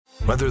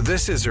Whether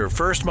this is her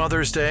first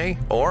Mother's Day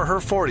or her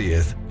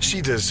 40th, she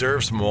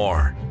deserves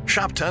more.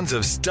 Shop tons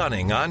of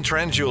stunning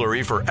on-trend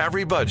jewelry for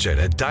every budget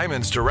at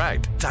Diamonds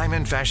Direct.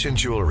 Diamond fashion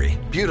jewelry,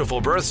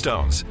 beautiful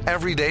birthstones,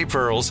 everyday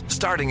pearls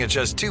starting at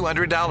just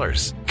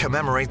 $200.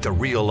 Commemorate the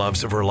real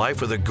loves of her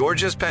life with a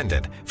gorgeous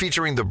pendant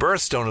featuring the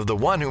birthstone of the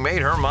one who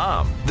made her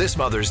mom. This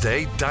Mother's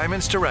Day,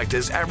 Diamonds Direct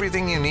is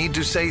everything you need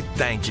to say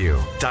thank you.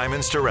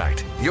 Diamonds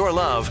Direct. Your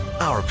love,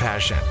 our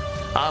passion.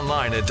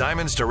 Online at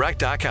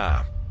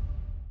diamondsdirect.com.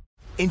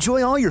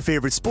 Enjoy all your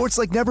favorite sports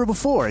like never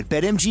before at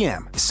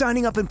BetMGM.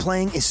 Signing up and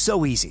playing is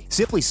so easy.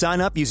 Simply sign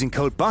up using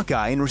code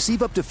Buckeye and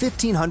receive up to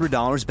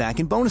 $1,500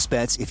 back in bonus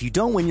bets if you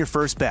don't win your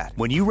first bet.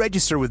 When you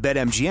register with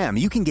BetMGM,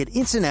 you can get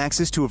instant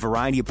access to a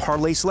variety of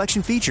parlay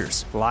selection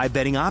features, live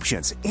betting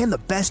options, and the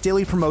best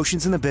daily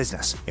promotions in the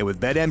business. And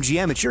with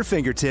BetMGM at your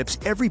fingertips,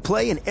 every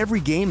play and every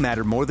game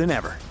matter more than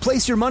ever.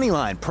 Place your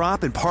moneyline,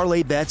 prop, and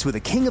parlay bets with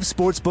the king of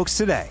sportsbooks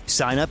today.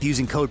 Sign up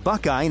using code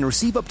Buckeye and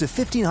receive up to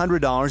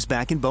 $1,500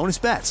 back in bonus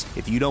bets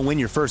if you don't win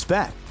your first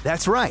bet.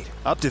 That's right,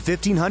 up to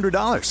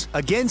 $1,500.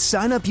 Again,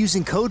 sign up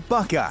using code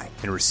Buckeye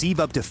and receive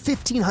up to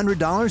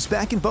 $1,500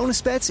 back in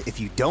bonus bets if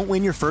you don't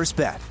win your first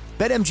bet.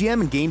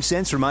 BetMGM and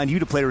GameSense remind you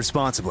to play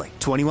responsibly.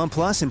 21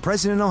 plus and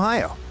present in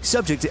Ohio.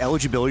 Subject to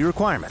eligibility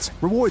requirements.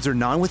 Rewards are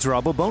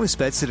non-withdrawable bonus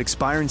bets that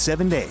expire in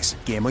 7 days.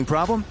 Gambling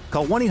problem?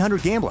 Call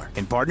 1-800-GAMBLER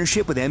in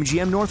partnership with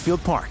MGM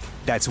Northfield Park.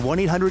 That's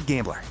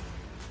 1-800-GAMBLER.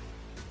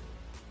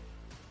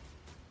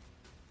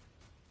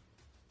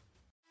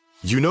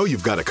 You know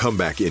you've got a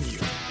comeback in you.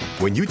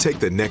 When you take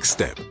the next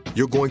step,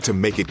 you're going to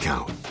make it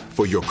count.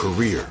 For your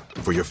career,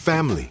 for your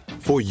family,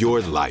 for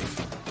your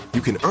life. You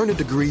can earn a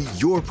degree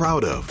you're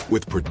proud of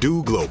with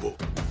Purdue Global.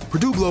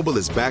 Purdue Global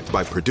is backed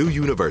by Purdue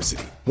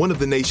University, one of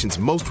the nation's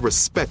most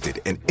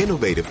respected and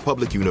innovative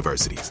public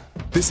universities.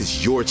 This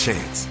is your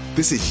chance.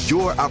 This is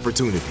your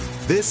opportunity.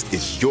 This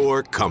is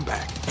your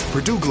comeback.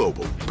 Purdue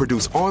Global,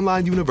 Purdue's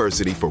online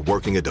university for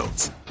working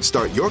adults.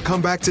 Start your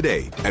comeback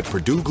today at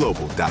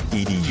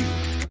purdueglobal.edu.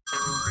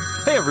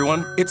 Hey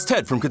everyone, it's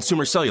Ted from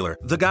Consumer Cellular,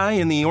 the guy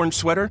in the orange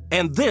sweater,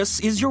 and this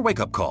is your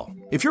wake-up call.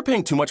 If you're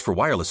paying too much for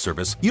wireless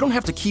service, you don't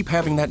have to keep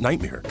having that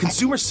nightmare.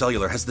 Consumer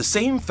Cellular has the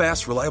same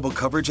fast, reliable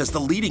coverage as the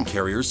leading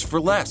carriers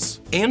for less.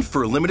 And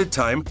for a limited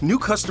time, new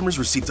customers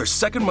receive their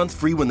second month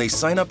free when they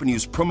sign up and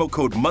use promo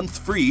code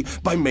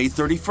MONTHFREE by May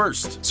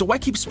 31st. So why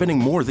keep spending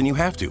more than you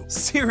have to?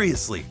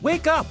 Seriously,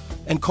 wake up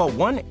and call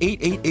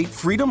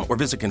 1-888-FREEDOM or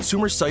visit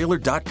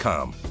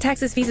consumercellular.com.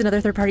 Taxes, fees, and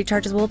other third-party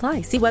charges will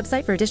apply. See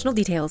website for additional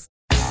details.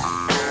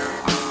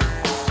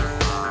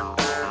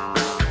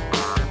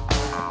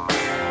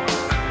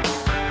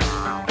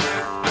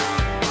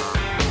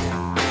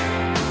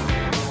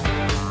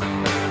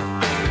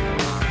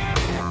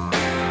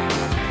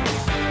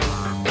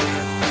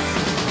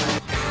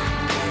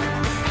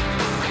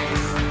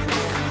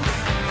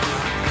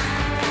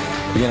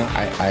 You know,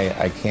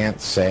 I can't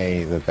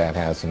say that that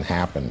hasn't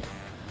happened.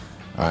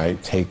 I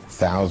take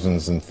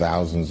thousands and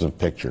thousands of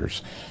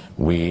pictures.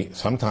 We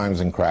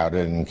sometimes in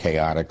crowded and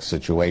chaotic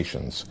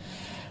situations.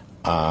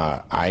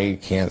 I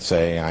can't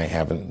say I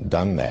haven't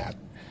done that,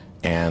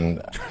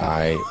 and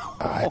I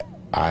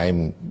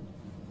am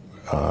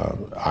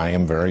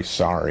very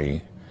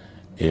sorry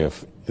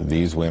if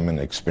these women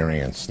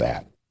experience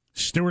that.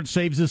 Stewart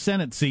saves his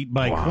Senate seat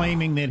by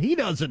claiming that he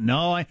doesn't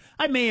know.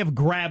 I may have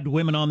grabbed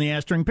women on the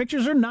ass during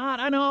pictures or not.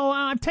 I know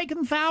I've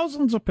taken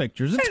thousands of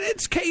pictures.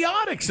 It's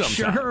chaotic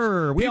sometimes.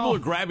 Sure. People are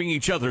grabbing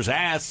each other's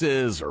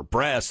asses or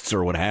breasts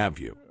or what have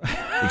you,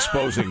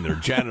 exposing their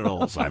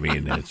genitals. I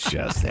mean, it's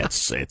just,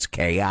 it's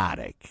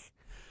chaotic.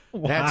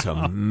 Wow. That's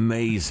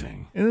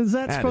amazing. Is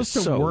that supposed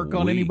to work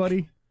on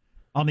anybody?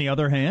 On the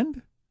other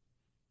hand,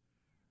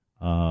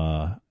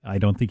 I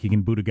don't think you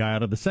can boot a guy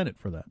out of the Senate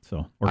for that.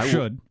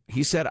 Should.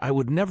 He said, I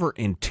would never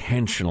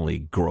intentionally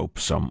grope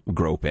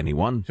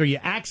anyone. So you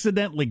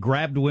accidentally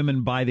grabbed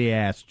women by the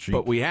ass cheek.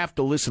 But we have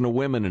to listen to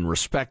women and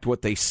respect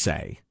what they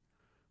say.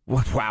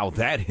 Wow,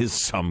 that is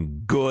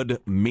some good,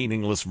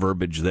 meaningless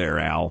verbiage there,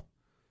 Al.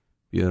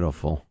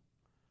 Beautiful.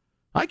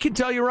 I can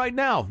tell you right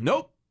now,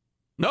 nope.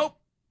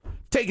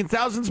 Taken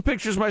thousands of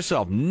pictures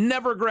myself.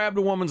 Never grabbed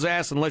a woman's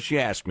ass unless she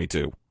asked me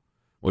to,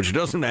 which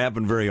doesn't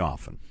happen very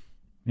often.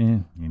 Yeah,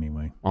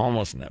 anyway.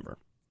 Almost never.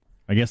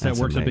 I guess that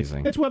works.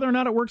 Amazing. It's whether or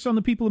not it works on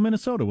the people of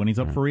Minnesota when he's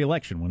up for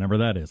re-election, whenever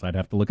that is. I'd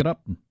have to look it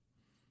up.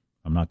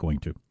 I'm not going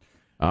to.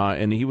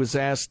 And he was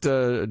asked,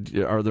 are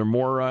there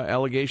more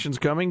allegations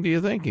coming, do you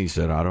think? He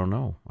said, I don't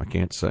know. I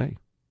can't say.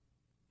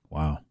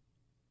 Wow.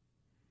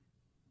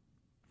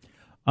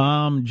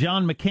 John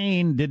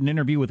McCain did an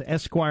interview with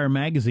Esquire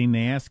magazine.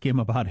 They asked him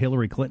about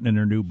Hillary Clinton and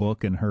her new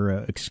book and her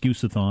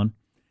excuse-a-thon.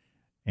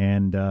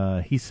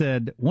 And he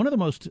said, one of the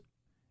most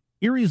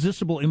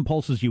irresistible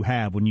impulses you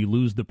have when you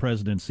lose the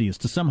presidency is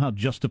to somehow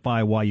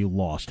justify why you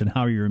lost and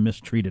how you're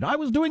mistreated. I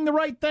was doing the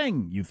right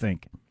thing, you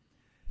think.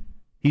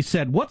 He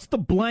said, what's the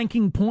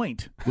blanking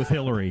point with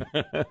Hillary?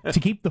 To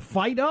keep the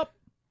fight up?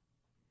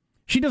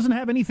 She doesn't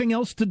have anything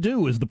else to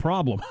do is the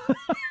problem.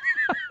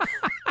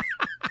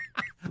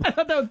 I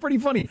thought that was pretty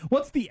funny.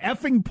 What's the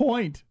effing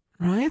point?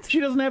 Right? She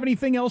doesn't have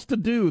anything else to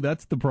do.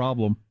 That's the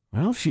problem.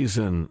 Well, she's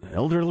an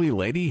elderly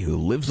lady who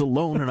lives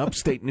alone in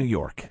upstate New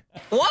York.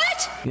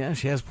 What? Yeah,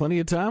 she has plenty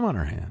of time on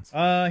her hands.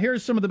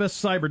 Here's some of the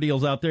best cyber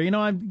deals out there.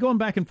 I'm going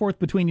back and forth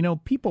between,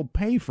 people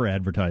pay for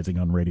advertising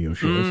on radio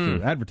shows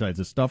to advertise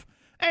this stuff.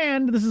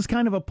 And this is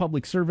kind of a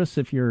public service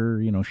if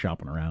you're,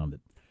 shopping around.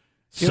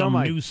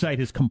 Some news site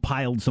has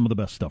compiled some of the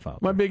best stuff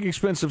out there. My big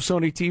expensive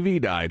Sony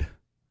TV died.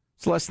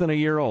 It's less than a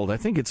year old. I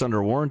think it's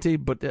under warranty,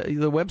 but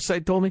the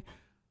website told me,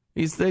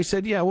 they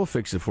said, yeah, we'll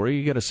fix it for you.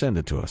 You got to send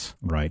it to us.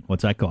 Right.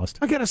 What's that cost?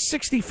 I got a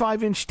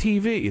 65-inch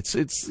TV. It's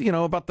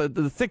about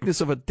the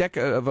thickness of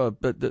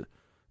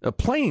a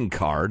playing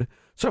card.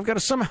 So I've got to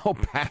somehow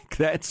pack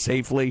that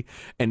safely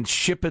and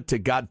ship it to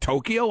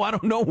Tokyo. I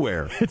don't know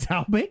where. It's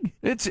how big?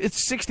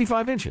 It's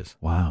 65 inches.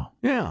 Wow.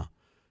 Yeah.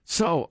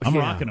 So I'm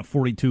rocking a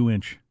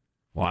 42-inch.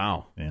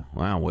 Wow. Yeah.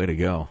 Wow. Way to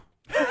go.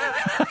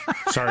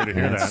 Sorry to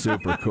hear that.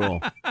 Super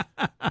cool.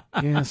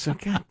 Yeah. So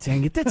God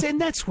dang it.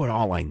 That's what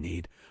all I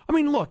need. I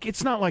mean, look,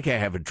 it's not like I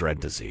have a dread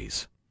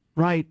disease,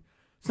 right?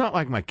 It's not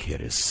like my kid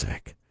is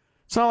sick.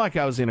 It's not like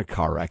I was in a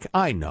car wreck.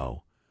 I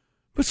know.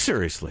 But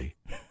seriously,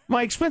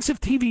 my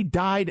expensive TV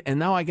died, and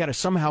now I got to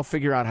somehow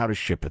figure out how to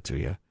ship it to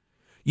you.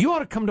 You ought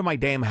to come to my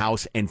damn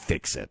house and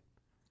fix it.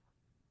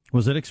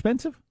 Was it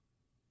expensive?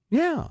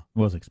 Yeah. It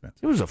was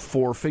expensive. It was a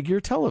 4-figure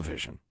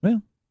television.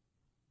 Well,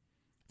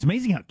 it's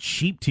amazing how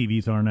cheap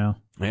TVs are now.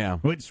 Yeah.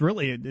 It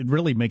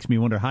really makes me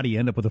wonder, how do you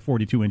end up with a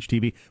 42-inch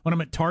TV? When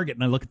I'm at Target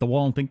and I look at the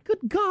wall and think, good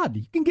God,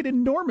 you can get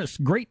enormous,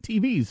 great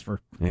TVs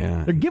for...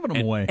 Yeah. They're giving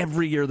them away.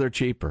 Every year they're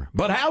cheaper.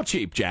 But how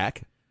cheap,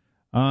 Jack?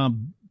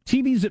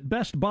 TVs at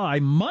Best Buy.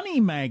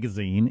 Money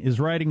Magazine is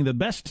writing the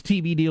best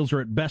TV deals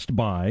are at Best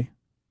Buy.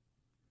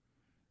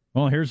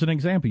 Well, here's an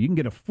example. You can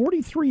get a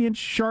 43-inch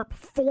sharp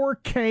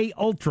 4K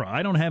Ultra.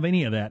 I don't have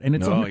any of that. And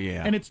it's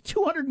and it's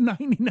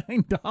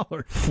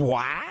 $299.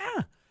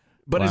 Wow.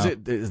 But Wow.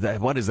 is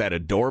that a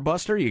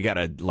doorbuster? You got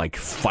to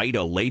fight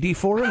a lady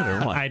for it or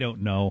what? I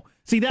don't know.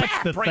 See,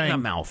 that's the right thing. in the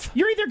mouth.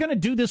 You're either going to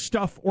do this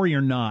stuff or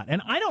you're not.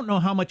 And I don't know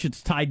how much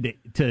it's tied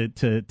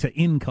to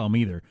income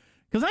either.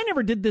 Because I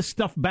never did this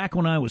stuff back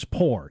when I was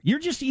poor. You're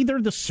just either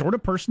the sort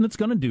of person that's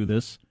going to do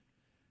this.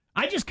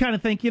 I just kind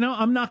of think,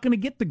 I'm not going to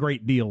get the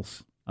great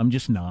deals. I'm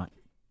just not.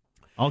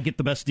 I'll get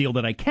the best deal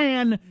that I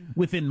can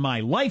within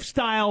my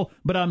lifestyle,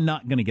 but I'm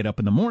not going to get up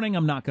in the morning.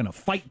 I'm not going to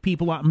fight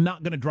people. I'm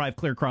not going to drive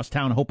clear across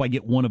town and hope I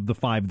get one of the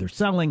 5 they're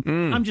selling.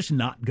 I'm just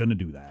not going to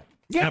do that.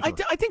 Yeah, I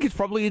think it's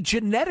probably a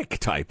genetic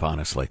type,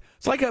 honestly.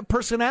 It's like a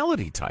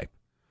personality type.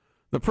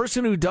 The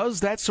person who does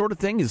that sort of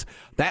thing is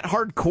that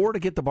hardcore to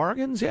get the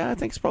bargains. Yeah, I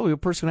think it's probably a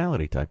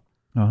personality type.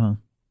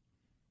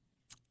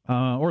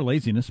 Or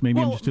laziness.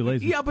 Maybe I'm just too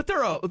lazy. Yeah, but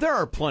there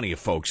are plenty of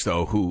folks,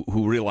 though, who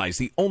realize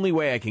the only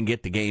way I can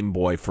get the Game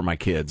Boy for my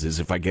kids is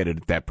if I get it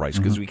at that price,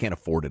 because we can't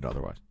afford it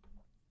otherwise.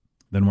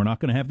 Then we're not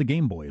going to have the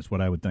Game Boy, is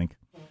what I would think.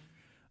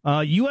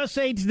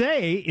 USA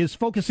Today is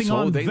focusing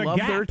on they the love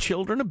Gap. their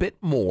children a bit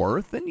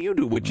more than you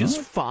do, which is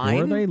fine.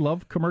 Or they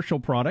love commercial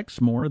products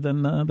more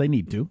than they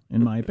need to,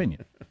 in my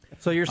opinion.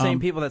 So you're saying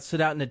people that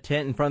sit out in a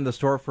tent in front of the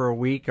store for a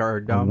week are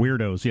dumb?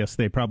 Weirdos, yes.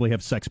 They probably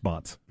have sex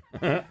bots.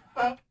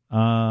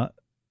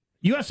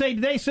 USA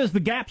Today says the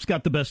Gap's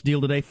got the best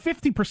deal today.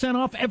 50%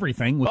 off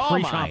everything with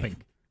free shopping.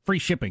 Free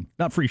shipping.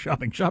 Not free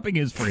shopping. Shopping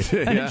is free.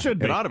 And it should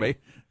be. It ought to be.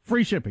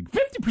 Free shipping.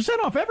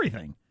 50% off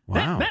everything.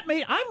 Wow.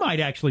 I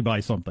might actually buy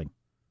something.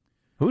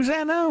 Who's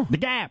that now? The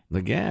Gap.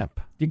 The Gap.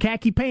 Your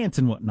khaki pants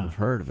and whatnot. I've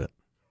heard of it.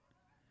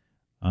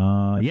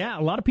 Yeah,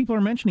 a lot of people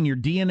are mentioning your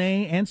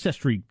DNA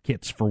ancestry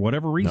kits for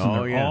whatever reason.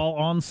 They're all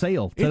on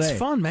sale today. It's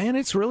fun, man.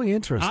 It's really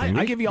interesting.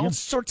 They give you all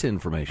sorts of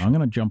information. I'm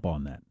going to jump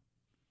on that.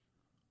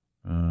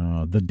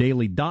 The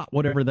Daily Dot,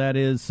 whatever that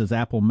is, says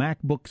Apple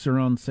MacBooks are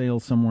on sale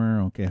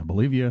somewhere. Okay, I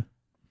believe you.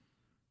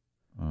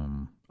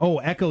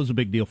 Echo's a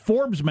big deal.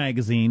 Forbes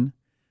magazine,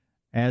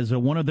 as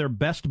one of their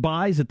best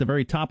buys at the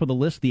very top of the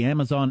list, the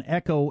Amazon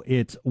Echo,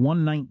 it's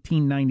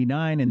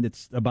 $119.99, and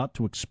it's about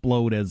to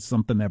explode as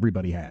something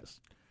everybody has,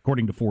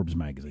 according to Forbes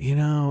magazine.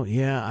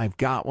 I've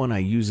got one. I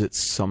use it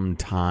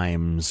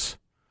sometimes.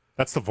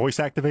 That's the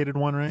voice-activated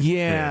one, right?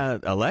 Yeah.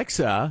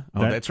 Alexa.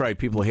 That's right.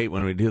 People hate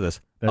when we do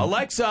this.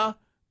 Alexa,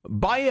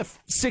 buy a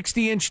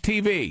 60-inch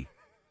TV.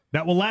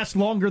 That will last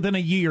longer than a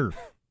year.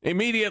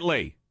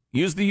 Immediately.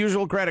 Use the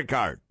usual credit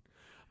card.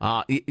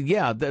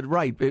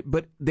 Right.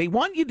 But they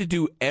want you to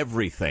do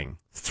everything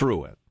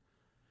through it.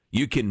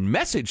 You can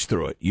message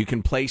through it. You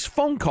can place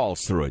phone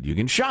calls through it. You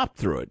can shop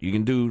through it. You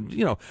can do,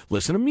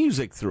 listen to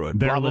music through it.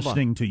 They're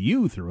listening to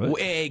you through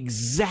it.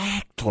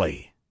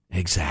 Exactly.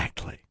 And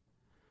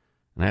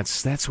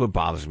that's what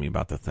bothers me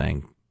about the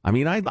thing. I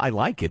mean, I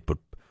like it, but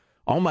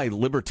all my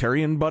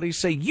libertarian buddies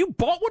say, you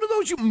bought one of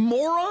those, you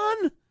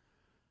moron?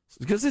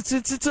 Because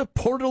it's a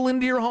portal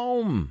into your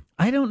home.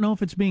 I don't know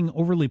if it's being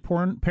overly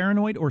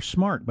paranoid or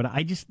smart, but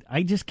I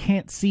just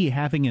can't see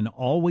having an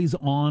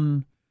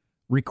always-on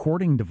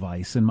recording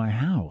device in my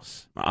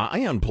house. I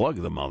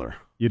unplug the mother.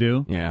 You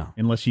do? Yeah.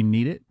 Unless you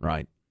need it?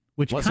 Right.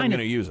 Which Unless I'm going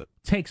to use it.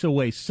 Takes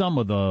away some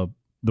of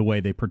the way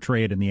they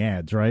portray it in the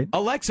ads, right?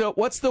 Alexa,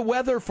 what's the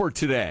weather for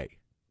today?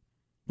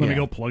 Let me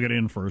go plug it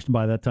in first.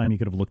 By that time, you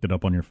could have looked it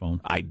up on your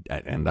phone. I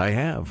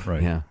have.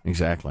 Right. Yeah,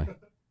 exactly.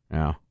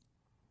 Yeah.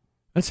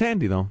 That's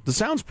handy, though. The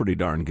sound's pretty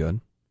darn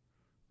good.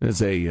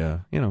 As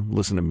a,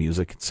 listen to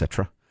music,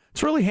 etc.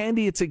 It's really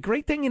handy. It's a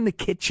great thing in the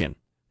kitchen,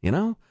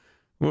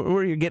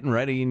 where you're getting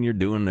ready and you're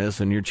doing this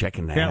and you're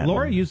checking that. Yeah,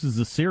 Laura uses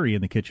the Siri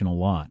in the kitchen a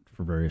lot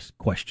for various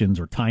questions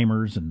or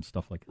timers and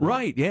stuff like that.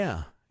 Right,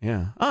 yeah.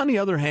 Yeah. On the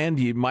other hand,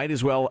 you might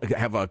as well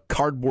have a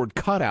cardboard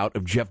cutout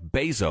of Jeff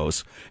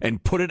Bezos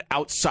and put it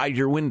outside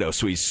your window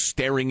so he's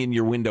staring in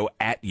your window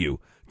at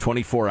you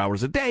 24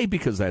 hours a day,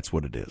 because that's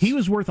what it is. He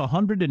was worth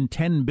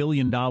 $110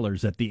 billion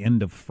at the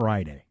end of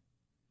Friday.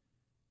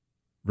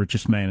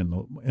 Richest man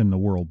in the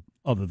world,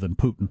 other than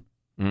Putin.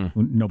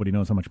 Nobody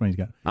knows how much money he's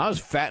got. I was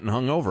fat and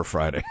hungover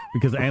Friday.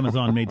 Because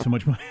Amazon made so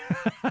much money.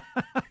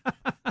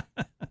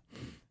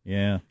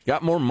 Yeah.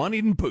 Got more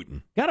money than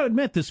Putin. Got to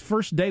admit, this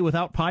first day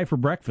without pie for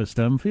breakfast,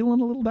 I'm feeling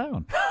a little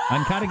down.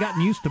 I'm kind of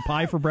gotten used to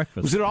pie for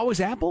breakfast. Was it always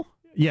apple?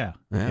 Yeah.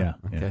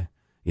 Okay.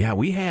 Yeah,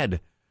 we had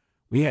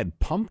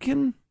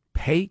pumpkin,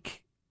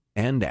 cake,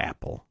 and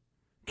apple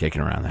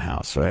kicking around the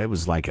house. So it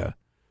was like it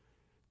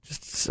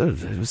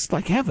was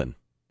like heaven.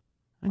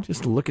 I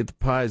just look at the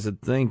pies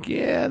and think,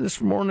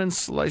 this morning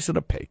slice of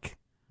a cake.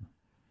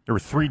 There were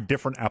 3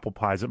 different apple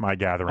pies at my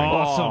gathering.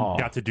 Awesome.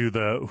 Got to do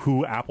the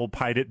who apple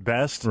pied it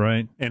best.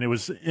 Right. And it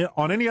was,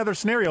 on any other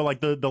scenario,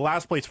 like the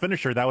last place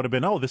finisher, that would have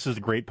been, this is a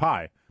great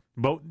pie.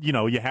 But,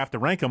 you have to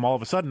rank them. All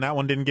of a sudden, that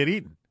one didn't get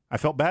eaten. I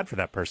felt bad for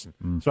that person.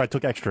 So I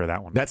took extra of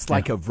that one. That's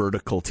like a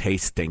vertical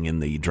tasting in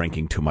the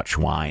drinking too much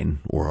wine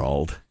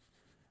world.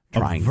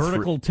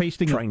 Vertical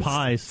tasting of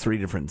pies. 3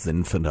 different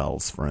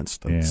Zinfandels, for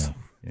instance.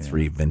 Yeah.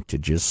 3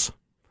 vintages.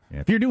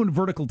 Yeah. If you're doing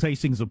vertical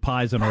tastings of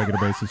pies on a regular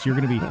basis, you're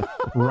going to be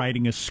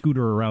riding a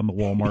scooter around the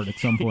Walmart at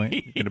some point.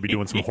 You're going to be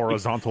doing some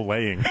horizontal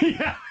laying.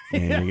 Yeah,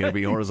 you're going to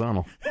be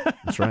horizontal.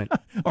 That's right.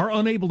 Or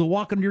unable to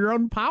walk under your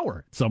own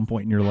power at some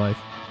point in your life.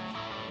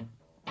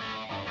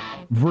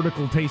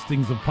 Vertical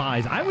tastings of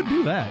pies. I would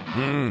do that.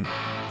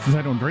 Since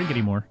I don't drink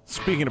anymore.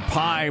 Speaking of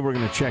pie, we're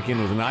going to check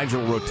in with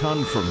Nigel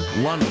Rotund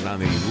from London on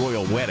the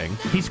royal wedding.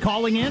 He's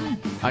calling in?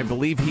 I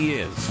believe he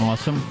is.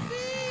 Awesome.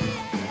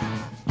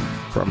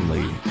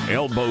 Probably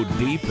elbow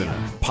deep in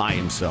a pie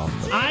himself.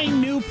 I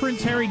knew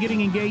Prince Harry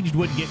getting engaged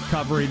would get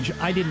coverage.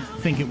 I didn't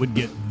think it would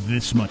get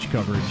this much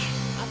coverage.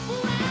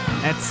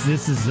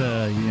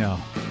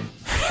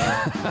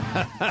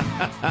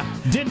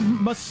 Did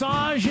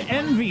Massage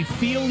Envy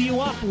feel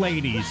you up,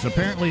 ladies?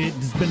 Apparently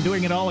it's been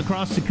doing it all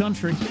across the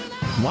country.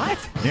 What?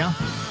 Yeah.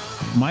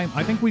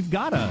 I think we've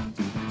got an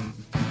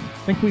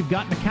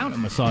account at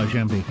Massage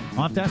Envy.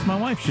 I'll have to ask my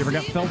wife if she ever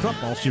got felt up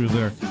while she was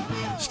there.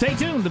 Stay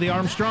tuned to the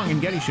Armstrong and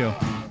Getty Show.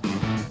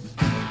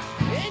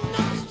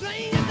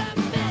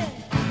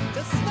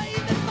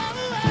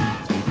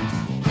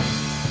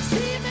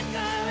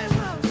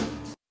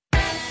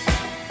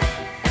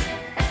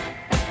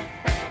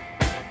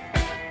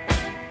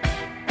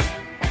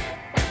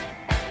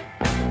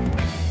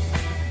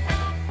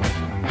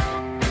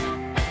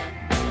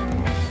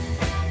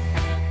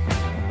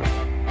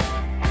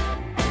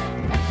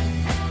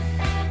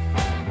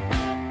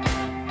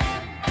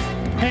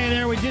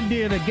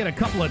 Get a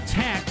couple of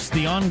texts,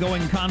 the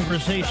ongoing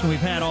conversation we've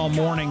had all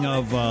morning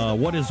of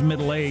what is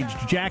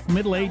middle-aged. Jack,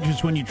 middle-aged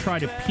is when you try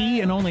to pee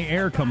and only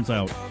air comes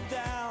out.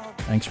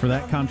 Thanks for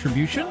that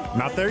contribution.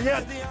 Not there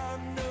yet.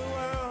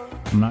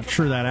 I'm not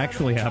sure that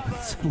actually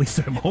happens. At least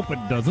I hope it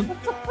doesn't.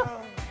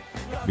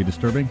 Be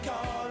disturbing.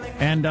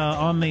 And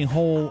on the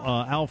whole,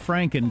 Al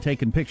Franken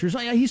taking pictures.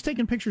 He's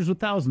taken pictures with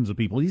thousands of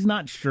people. He's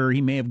not sure.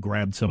 He may have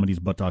grabbed somebody's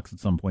buttocks at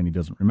some point. He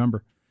doesn't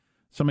remember.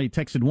 Somebody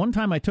texted, one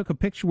time I took a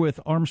picture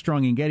with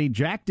Armstrong and Getty.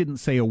 Jack didn't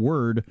say a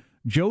word.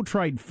 Joe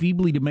tried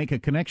feebly to make a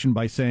connection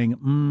by saying,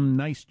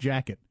 nice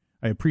jacket.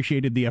 I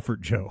appreciated the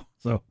effort, Joe.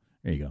 So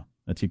there you go.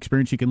 That's the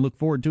experience you can look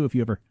forward to if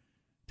you ever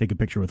take a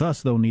picture with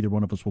us, though neither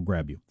one of us will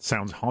grab you.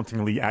 Sounds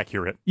hauntingly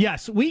accurate.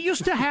 Yes, we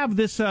used to have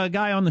this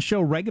guy on the show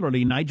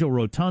regularly, Nigel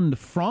Rotund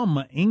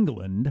from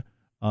England,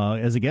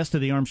 as a guest of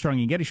the Armstrong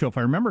and Getty Show. If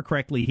I remember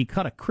correctly, he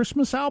cut a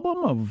Christmas album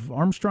of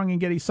Armstrong and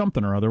Getty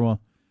something or other.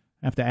 Well,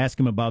 I have to ask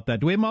him about that.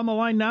 Do we have him on the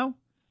line now?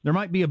 There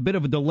might be a bit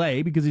of a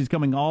delay because he's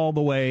coming all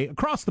the way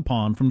across the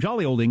pond from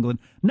jolly old England.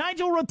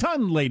 Nigel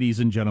Rotund, ladies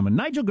and gentlemen.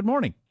 Nigel, good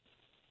morning.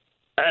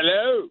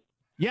 Hello.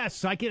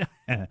 Yes, I can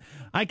hear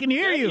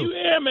you. Can you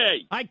hear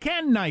me? I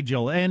can,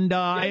 Nigel. And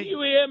can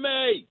you hear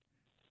me?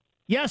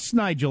 Yes,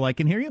 Nigel, I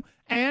can hear you.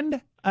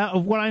 And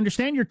of what I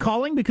understand, you're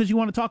calling because you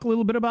want to talk a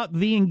little bit about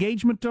the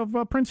engagement of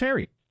Prince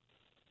Harry.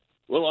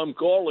 Well, I'm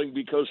calling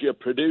because your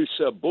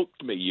producer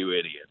booked me, you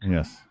idiot.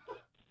 Yes.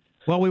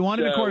 Well, we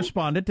wanted to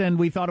correspond it, and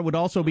we thought it would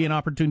also be an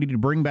opportunity to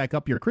bring back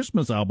up your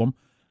Christmas album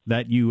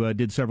that you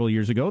did several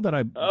years ago.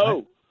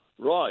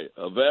 Right,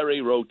 a very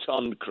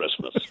rotund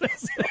Christmas.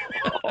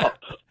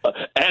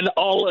 An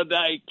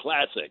holiday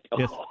classic.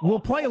 Yes. We'll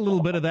play a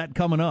little bit of that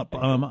coming up.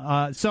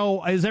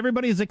 So is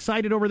everybody as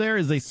excited over there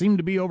as they seem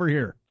to be over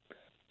here?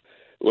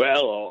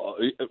 Well,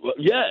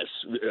 yes.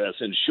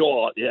 In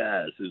short,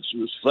 yes. It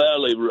was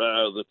fairly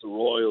rare that the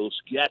royals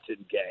get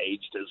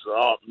engaged. There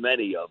aren't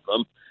many of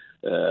them.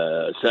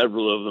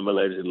 Several of them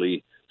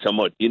allegedly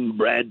somewhat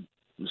inbred,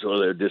 and so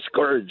they're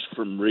discouraged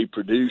from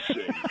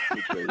reproducing,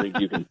 which I think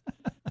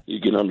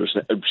you can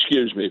understand.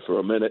 Excuse me for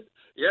a minute.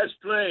 Yes,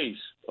 please.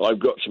 I've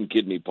got some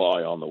kidney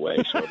pie on the way,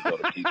 so I've got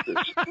to keep this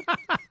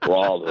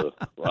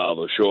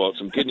rather short.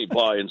 Some kidney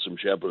pie and some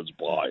shepherd's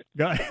pie.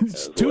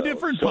 It's two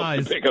different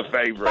pies. Pick a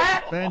favorite.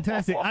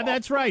 Fantastic.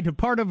 That's right.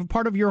 Part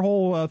of your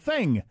whole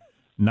thing,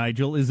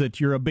 Nigel, is that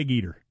you're a big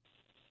eater.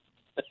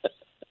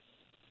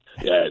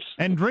 Yes.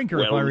 And drinker,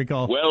 if I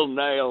recall. Well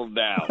nailed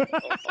down.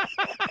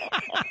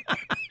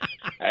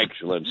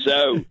 Excellent.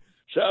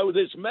 So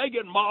this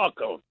Meghan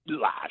Markle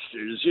lass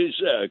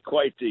is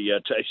quite the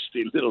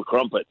tasty little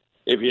crumpet,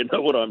 if you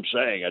know what I'm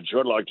saying. I'd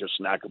sure like to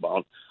snack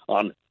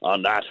on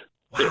that,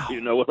 if you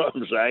know what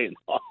I'm saying.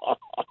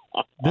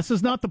 This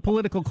is not the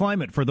political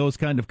climate for those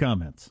kind of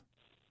comments.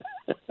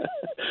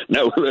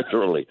 No,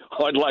 literally.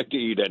 I'd like to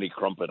eat any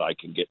crumpet I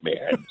can get my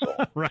hands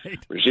on. Right.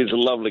 She's a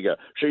lovely girl.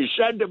 She's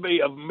said to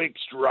be of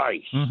mixed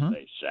race,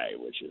 they say,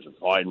 which is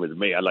fine with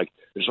me.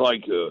 It's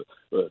like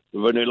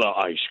vanilla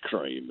ice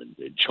cream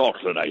and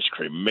chocolate ice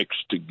cream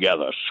mixed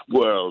together,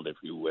 swirled, if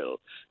you will.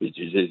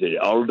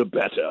 All the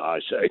better, I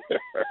say.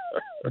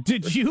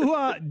 Did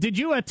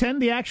you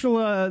attend the actual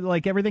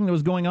everything that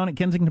was going on at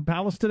Kensington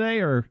Palace today,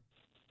 or?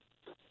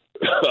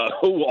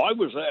 Oh, I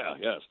was there.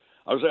 Yes.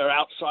 I was there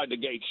outside the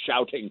gate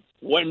shouting,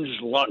 "When's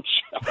lunch?"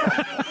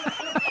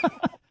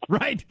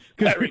 Right.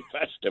 Very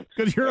festive.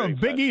 Because you're a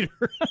big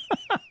eater.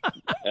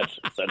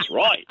 That's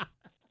right.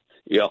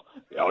 You're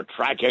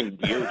tracking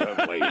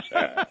beautifully,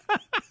 sir.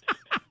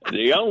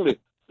 The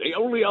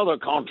only other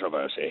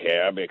controversy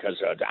here,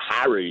 because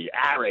Harry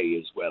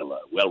is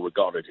well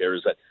regarded here,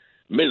 is that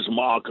Ms.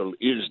 Markle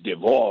is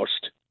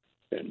divorced,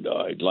 and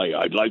I'd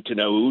like to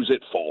know who's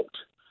at fault.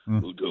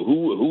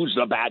 Who's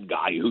the bad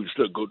guy? Who's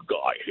the good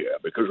guy here?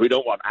 Because we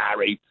don't want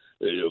Harry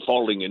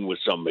falling in with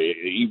some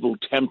evil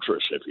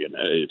temptress, if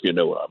you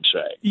know what I'm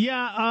saying.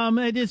 Yeah,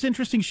 it is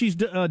interesting. She's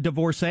a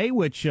divorcee,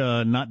 which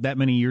not that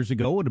many years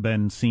ago would have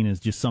been seen as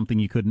just something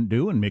you couldn't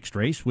do, and mixed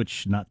race,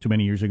 which not too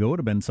many years ago would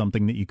have been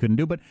something that you couldn't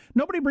do. But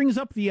nobody brings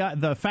up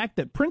the fact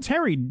that Prince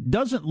Harry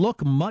doesn't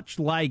look much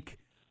like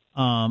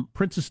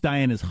Princess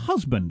Diana's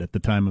husband at the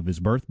time of his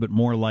birth, but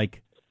more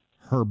like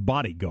her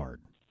bodyguard.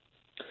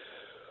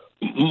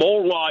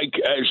 More like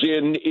as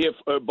in if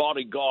her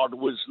bodyguard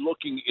was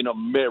looking in a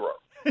mirror.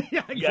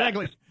 Yeah,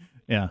 exactly. Yes.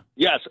 Yeah.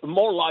 Yes,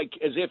 more like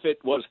as if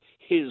it was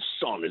his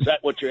son. Is that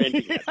what you're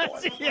hinting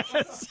at?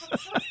 Yes.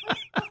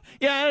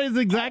 Yeah, that is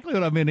exactly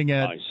what I'm hinting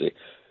at. I see.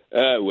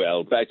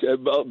 Well, back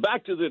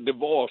to the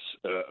divorce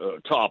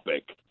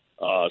topic,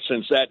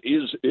 since that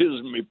is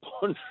my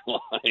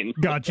punchline.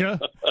 Gotcha.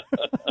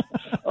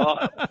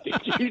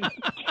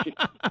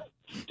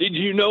 Did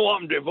you know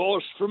I'm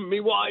divorced from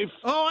me wife?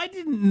 Oh, I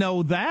didn't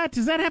know that.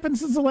 Has that happened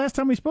since the last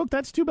time we spoke?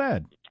 That's too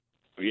bad.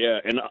 Yeah,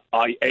 and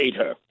I ate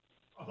her.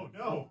 Oh,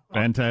 no.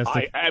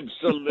 Fantastic. I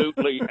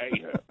absolutely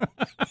ate her.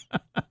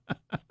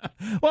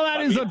 Well,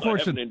 that is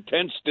unfortunate.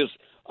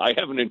 I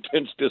have an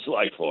intense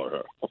dislike for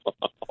her.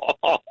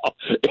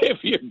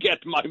 If you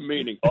get my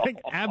meaning.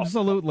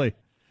 Absolutely.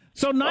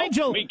 So,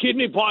 Nigel. Me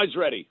kidney pie's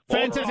ready.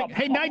 Fantastic.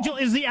 Hey, Nigel,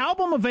 is the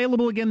album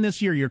available again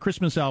this year, your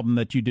Christmas album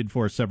that you did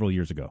for us several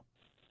years ago?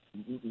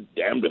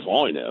 Damned if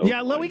I know.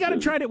 Yeah, well, we got to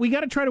try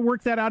to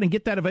work that out and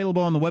get that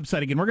available on the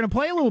website again. We're going to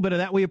play a little bit of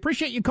that. We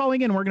appreciate you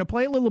calling in. We're going to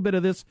play a little bit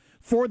of this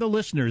for the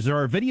listeners. There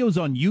are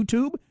videos on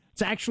YouTube.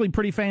 It's actually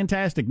pretty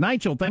fantastic.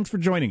 Nigel, thanks for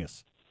joining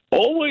us.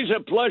 Always a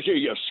pleasure,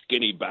 you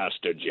skinny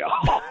bastard, you.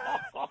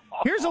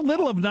 Here's a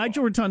little of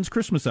Nigel Rotund's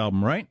Christmas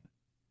album, right?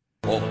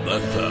 On the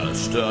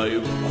first day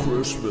of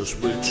Christmas,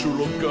 Mitchell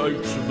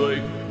gave to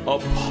me a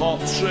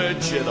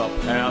partridge in a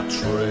pear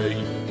tree.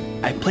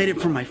 I played it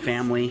for my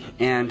family,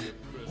 and,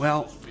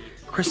 well,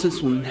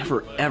 Christmas will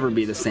never, ever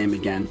be the same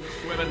again.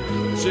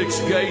 Women, 6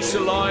 geese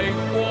laying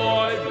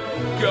wide,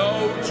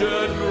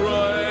 golden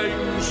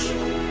rings,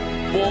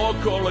 4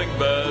 calling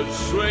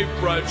birds, 3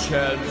 French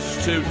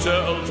hens, 2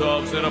 turtle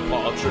doves, and a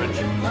partridge.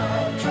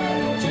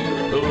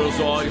 There was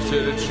ice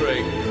in a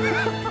tree.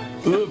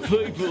 The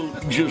people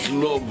just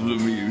love the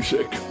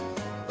music.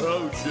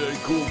 Oh,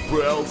 jingle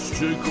bells,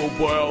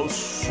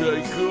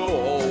 jingle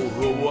all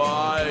the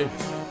way.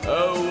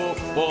 Oh, what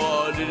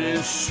fun it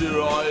is to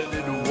ride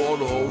in a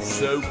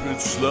one-horse open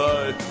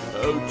sleigh.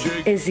 Oh,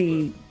 jingle. Is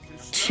he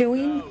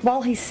chewing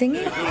while he's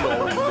singing?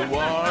 Along the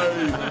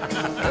way.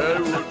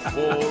 Oh, what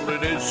fun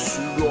it is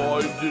to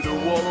ride in a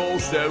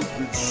one-horse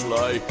open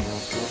sleigh.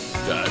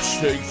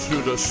 Dashing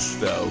through the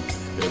snow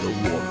in a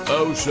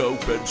one-horse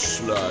open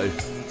sleigh.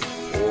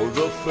 All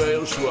the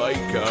fields we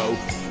go,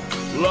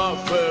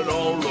 laughing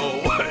all the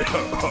way.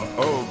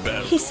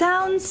 Oh, he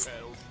sounds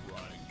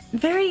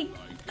very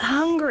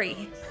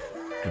hungry.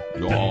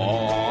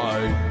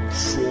 I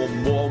saw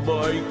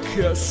Mommy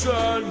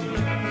kissing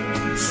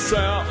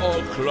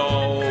Santa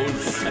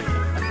Claus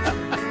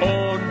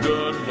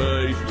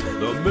underneath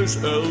the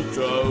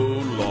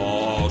mistletoe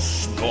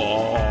last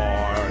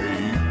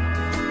night.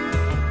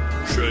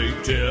 She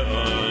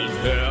didn't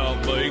hear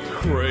me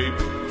creep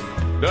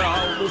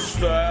down the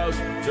stairs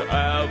to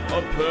have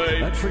a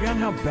peep. I'd forgotten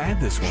how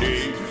bad this was.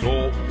 She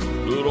thought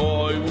that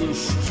I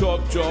was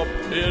tucked up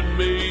in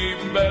me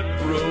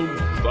bedroom,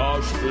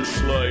 fast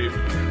asleep.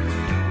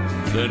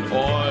 Then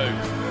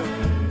I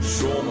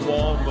saw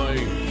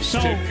mommy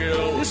stick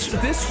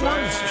This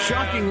was,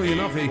 shockingly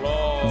enough,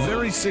 a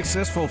very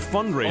successful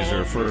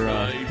fundraiser for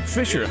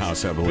Fisher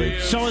House, I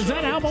believe. So is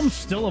that album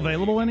still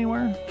available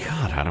anywhere?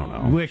 God, I don't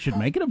know. We should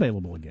make it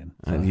available again.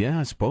 Yeah,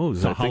 I suppose.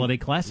 It's a holiday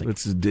classic.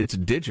 It's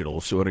digital,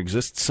 so it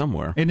exists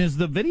somewhere. And is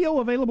the video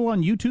available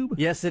on YouTube?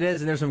 Yes, it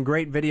is, and there's some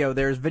great video.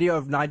 There's video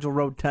of Nigel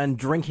Rotund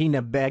drinking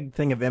a bag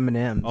thing of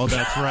M&M's. Oh,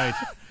 that's right.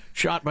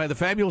 Shot by the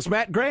fabulous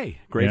Matt Gray.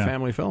 Great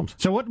Family Films.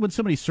 So what would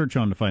somebody search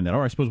on to find that?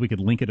 Or I suppose we could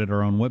link it at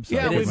our own website.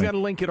 Yeah, we've got a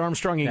link at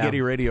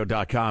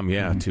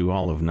ArmstrongandGettyRadio.com, to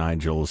all of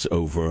Nigel's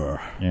over.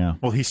 Yeah.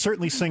 Well, he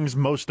certainly sings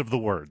most of the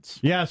words.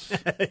 Yes.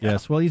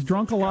 Yes. Well, he's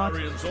drunk a lot.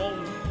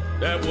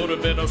 That would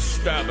have been a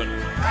stabbing.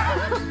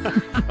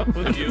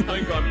 You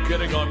think I'm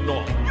kidding? I'm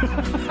not.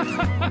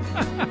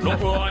 Not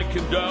that I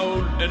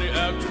condone any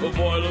act of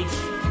violence.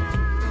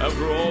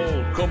 After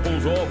all,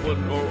 couples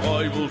often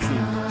are able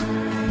to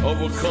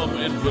overcome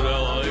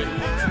infidelity.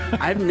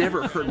 I've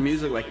never heard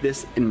music like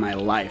this in my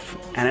life,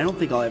 and I don't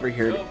think I'll ever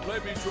hear it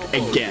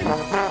again.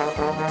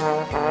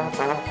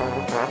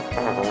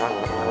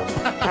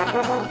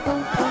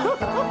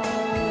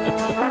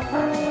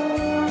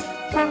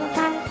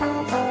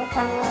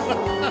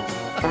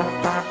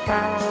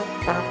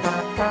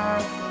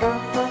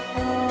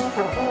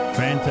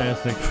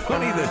 Fantastic.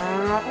 Funny that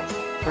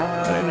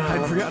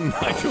I'd forgotten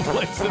Nigel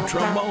plays the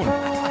trombone.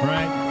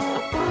 Right.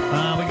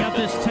 We got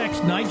this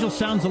text. Nigel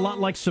sounds a lot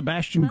like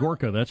Sebastian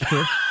Gorka. That's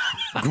true.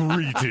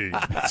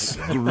 Greetings.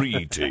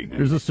 Greetings.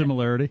 There's a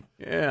similarity.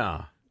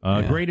 Yeah.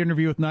 Great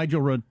interview with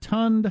Nigel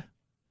Rotund.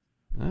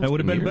 That would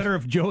have been better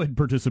if Joe had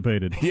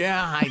participated.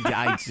 Yeah,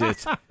 I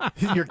just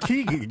your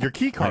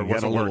key card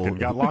wasn't working.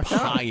 Got locked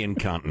out. High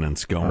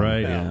incontinence going.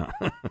 Right. Yeah.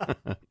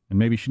 And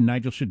maybe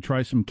Nigel should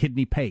try some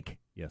kidney pake.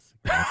 Yes.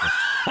 Exactly.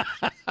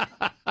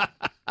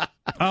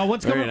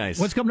 What's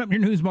coming up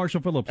in your news, Marshall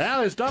Phillips?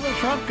 Well, is Donald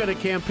Trump going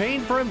to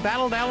campaign for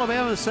embattled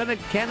Alabama Senate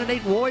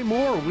candidate Roy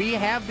Moore? We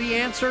have the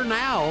answer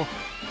now.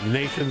 The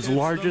nation's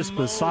largest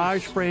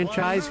massage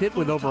franchise hit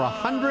with over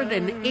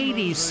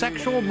 180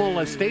 sexual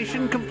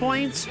molestation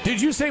complaints. Did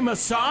you say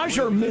massage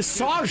or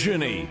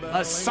misogyny?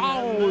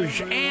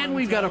 Massage. And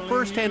we've got a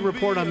first-hand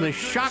report on the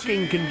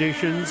shocking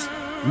conditions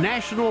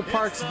National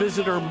Parks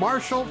visitor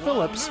Marshall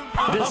Phillips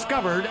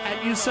discovered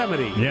at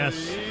Yosemite. Yes.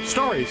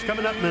 Stories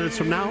coming up minutes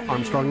from now.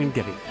 Armstrong and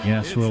Getty.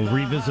 Yes, we'll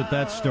revisit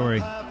that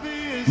story.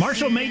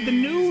 Marshall made the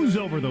news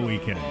over the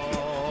weekend.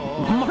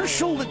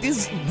 Marshall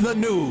is the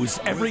news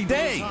every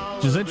day.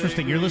 Which is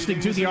interesting. You're listening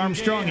to the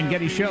Armstrong and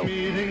Getty Show.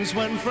 Meetings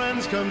when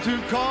friends come to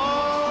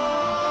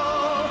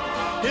call.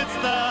 It's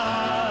the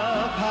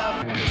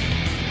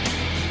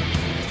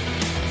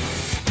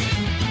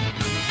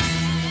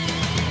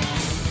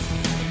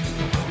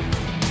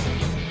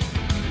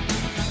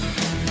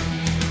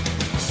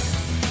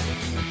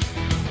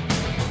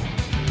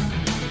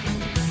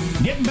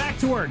Getting back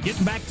to work,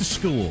 getting back to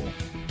school.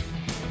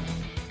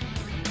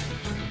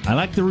 I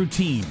like the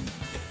routine.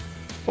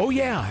 Oh,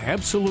 yeah,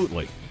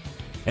 absolutely.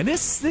 And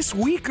this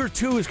week or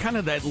two is kind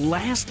of that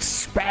last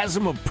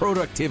spasm of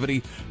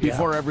productivity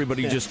before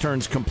everybody just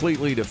turns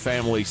completely to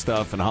family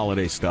stuff and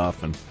holiday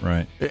stuff. And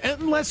right.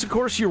 Unless, of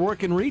course, you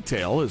work in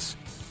retail, as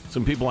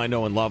some people I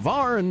know and love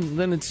are, and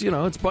then it's,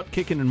 it's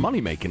butt-kicking and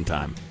money-making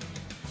time.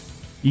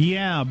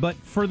 Yeah, but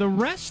for the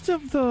rest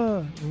of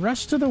the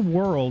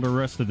world, or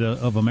rest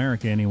of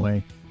America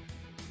anyway,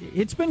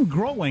 it's been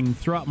growing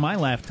throughout my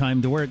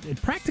lifetime to where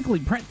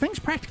things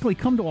practically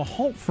come to a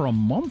halt for a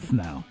month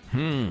now.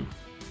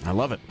 I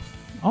love it.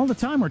 All the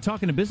time we're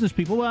talking to business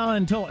people. Well,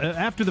 until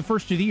after the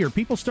first of the year,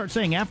 people start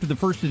saying after the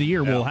first of the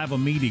year we'll have a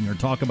meeting or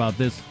talk about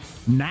this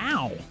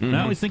now. And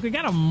I always think we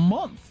got a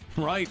month.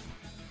 Right.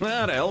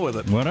 Well, to hell with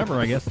it. Whatever,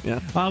 I guess.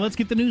 Let's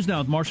get the news now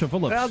with Marshall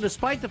Phillips. Well,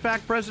 despite the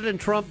fact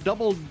President Trump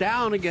doubled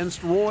down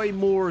against Roy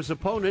Moore's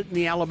opponent in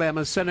the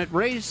Alabama Senate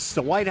race,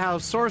 the White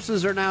House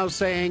sources are now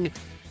saying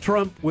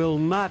Trump will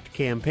not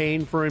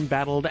campaign for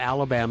embattled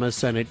Alabama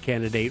Senate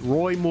candidate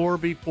Roy Moore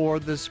before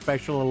the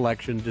special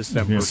election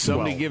December 12th.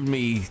 Somebody give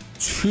me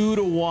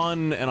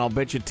 2-1, and I'll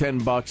bet you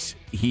 $10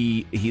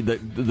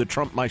 the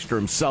Trump Meister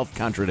himself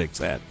contradicts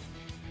that.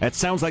 That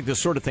sounds like the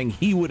sort of thing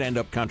he would end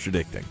up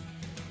contradicting.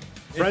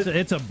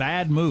 It's a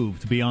bad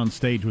move to be on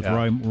stage with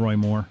Roy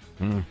Moore.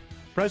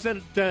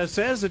 President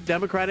says that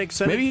Democratic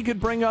Senate... Maybe he could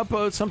bring up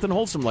something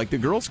wholesome like the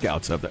Girl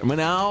Scouts up there. I mean,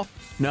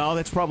 no,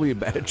 that's probably a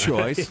bad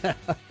choice.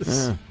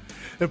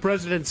 The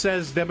president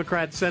says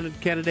Democrat Senate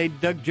candidate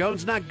Doug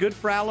Jones not good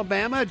for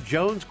Alabama.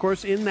 Jones, of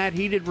course, in that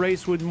heated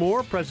race with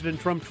Moore. President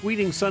Trump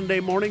tweeting Sunday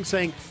morning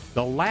saying,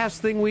 the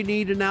last thing we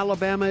need in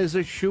Alabama is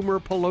a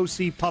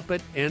Schumer-Pelosi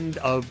puppet. End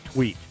of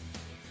tweet.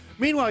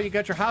 Meanwhile, you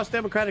got your House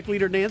Democratic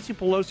leader Nancy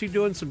Pelosi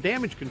doing some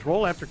damage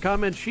control after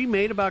comments she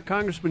made about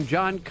Congressman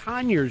John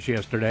Conyers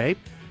yesterday.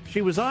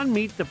 She was on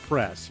Meet the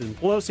Press, and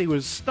Pelosi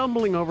was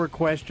stumbling over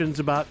questions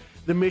about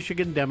the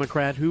Michigan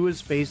Democrat who is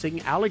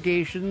facing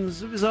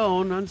allegations of his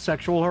own on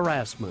sexual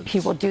harassment. He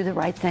will do the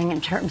right thing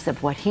in terms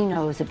of what he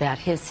knows about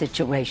his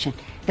situation,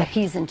 that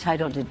he's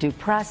entitled to due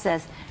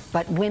process,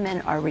 but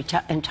women are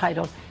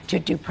entitled to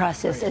due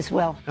process as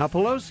well. Now,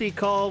 Pelosi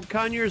called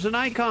Conyers an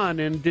icon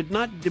and did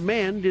not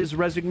demand his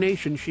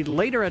resignation. She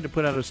later had to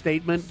put out a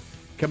statement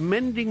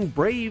commending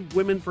brave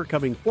women for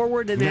coming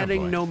forward and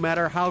adding, no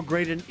matter how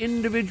great an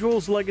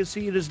individual's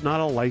legacy, it is not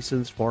a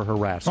license for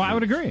harassment. Well, I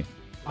would agree.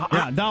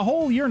 Yeah, the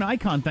whole "you're an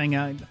icon" thing,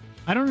 I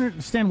don't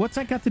understand. What's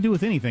that got to do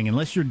with anything?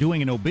 Unless you're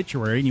doing an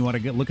obituary and you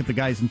want to look at the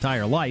guy's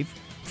entire life.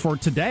 For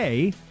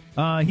today,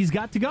 he's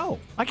got to go.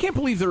 I can't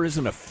believe there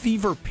isn't a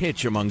fever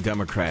pitch among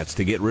Democrats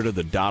to get rid of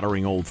the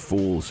doddering old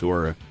fools who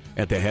are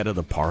at the head of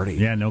the party.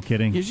 Yeah, no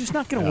kidding. You're just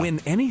not going to win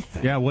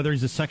anything. Yeah, whether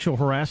he's a sexual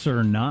harasser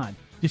or not.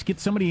 Just get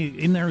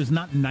somebody in there who's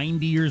not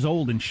 90 years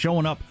old and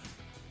showing up.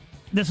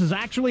 This is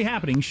actually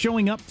happening,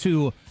 showing up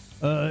to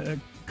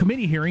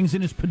committee hearings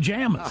in his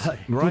pajamas.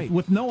 Right.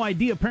 With no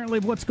idea, apparently,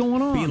 of what's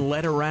going on. Being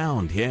led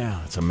around.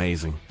 Yeah, it's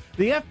amazing.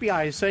 The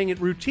FBI is saying it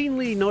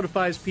routinely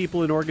notifies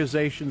people in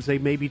organizations they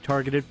may be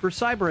targeted for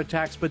cyber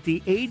attacks, but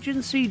the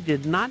agency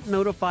did not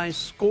notify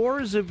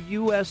scores of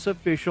U.S.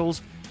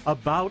 officials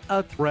about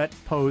a threat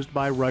posed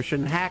by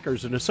Russian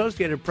hackers. An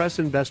Associated Press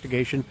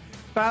investigation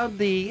found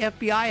the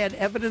FBI had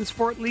evidence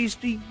for at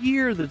least a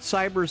year that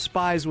cyber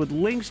spies with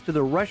links to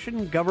the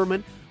Russian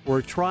government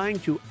were trying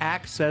to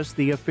access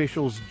the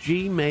officials'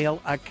 Gmail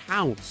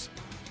accounts.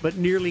 But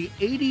nearly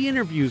 80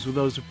 interviews with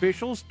those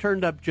officials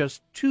turned up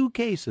just 2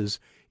 cases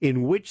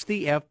in which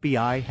the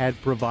FBI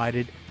had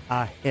provided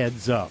a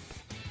heads up.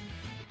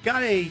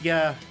 Got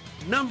a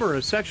number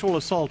of sexual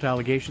assault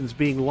allegations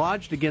being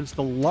lodged against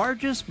the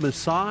largest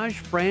massage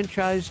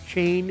franchise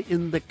chain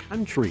in the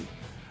country.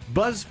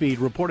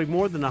 BuzzFeed reporting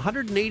more than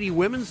 180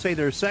 women say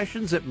their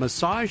sessions at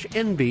Massage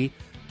Envy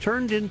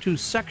turned into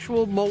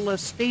sexual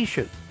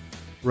molestation.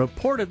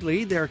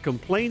 Reportedly, their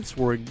complaints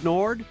were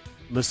ignored.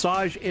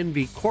 Massage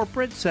Envy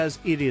Corporate says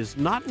it is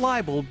not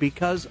liable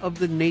because of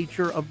the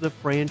nature of the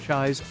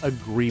franchise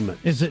agreement.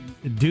 Is it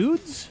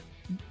dudes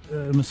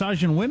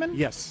massaging women?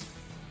 Yes.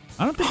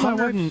 I don't think my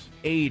wife's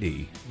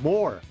 180.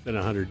 More than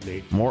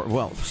 180. More,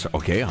 well,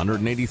 okay,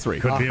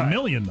 183. Could be a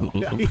million, though.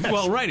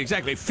 Well, right,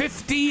 exactly.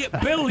 50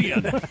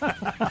 billion.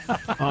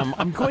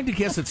 I'm going to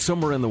guess it's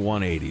somewhere in the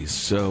 180s.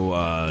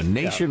 So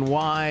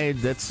nationwide,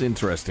 that's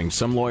interesting.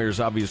 Some lawyers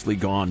obviously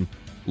gone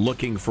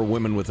looking for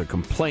women with a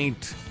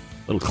complaint,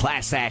 little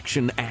class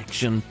action.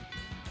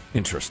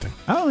 Interesting.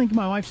 I don't think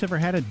my wife's ever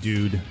had a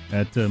dude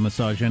at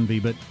Massage Envy,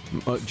 but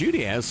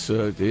Judy has.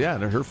 Yeah,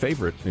 her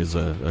favorite is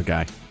a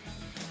guy.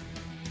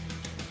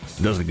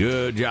 Does a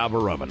good job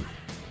of rubbing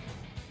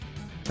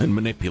and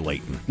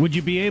manipulating. Would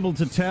you be able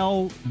to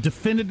tell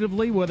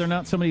definitively whether or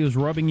not somebody was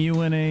rubbing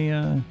you in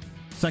a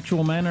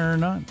sexual manner or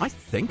not? I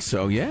think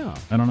so, yeah.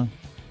 I don't know.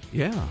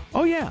 Yeah.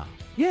 Oh, yeah.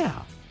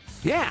 Yeah.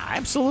 Yeah,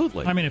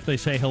 absolutely. I mean, if they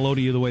say hello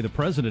to you the way the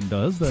president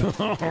does, then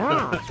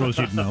I suppose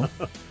you'd know.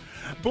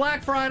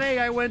 Black Friday,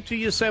 I went to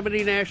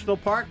Yosemite National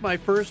Park, my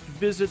first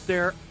visit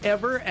there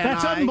ever. And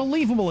That's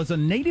unbelievable as a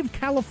native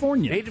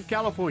Californian. Native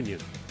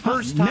Californian.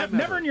 First time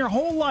never in your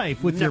whole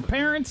life with your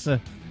parents,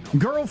 a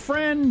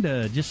girlfriend,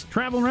 just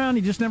traveling around.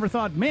 You just never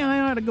thought, man,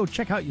 I ought to go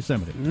check out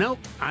Yosemite. Nope.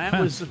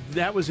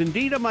 That was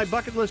indeed on my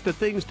bucket list of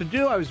things to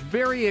do. I was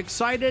very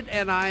excited,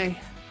 and I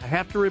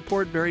have to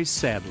report very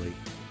sadly,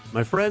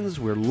 my friends,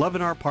 we're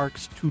loving our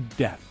parks to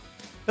death.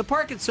 The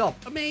park itself,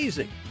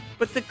 amazing.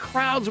 But the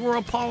crowds were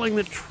appalling.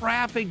 The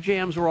traffic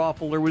jams were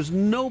awful. There was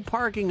no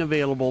parking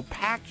available.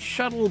 Packed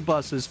shuttle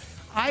buses.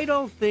 I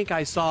don't think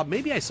I saw,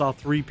 maybe I saw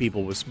 3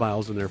 people with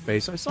smiles on their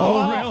face. I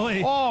saw,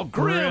 really? Oh,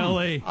 grim.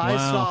 Really? I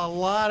Wow. saw a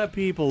lot of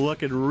people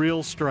looking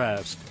real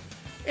stressed.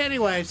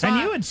 Anyway,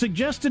 And you had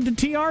suggested to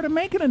TR to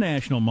make it a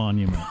national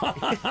monument.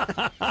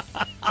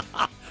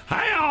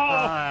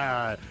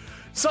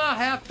 Saw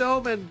Half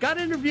Dome and got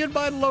interviewed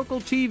by local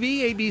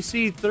TV,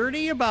 ABC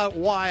 30, about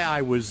why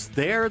I was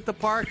there at the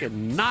park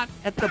and not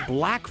at the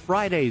Black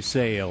Friday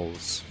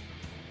sales.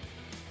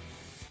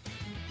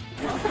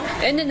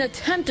 In an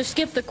attempt to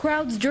skip the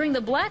crowds during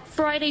the Black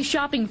Friday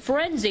shopping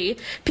frenzy,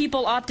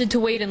 people opted to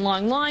wait in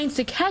long lines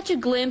to catch a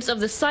glimpse of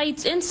the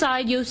sights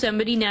inside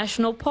Yosemite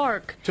National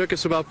Park. Took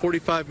us about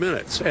 45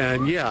 minutes,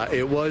 and yeah,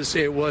 it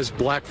was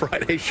Black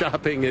Friday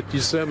shopping at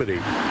Yosemite.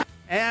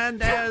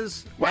 And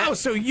as... Wow,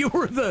 so you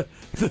were the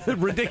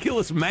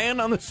ridiculous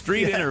man on the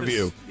street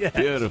interview. Yes.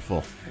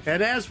 Beautiful.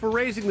 And as for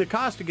raising the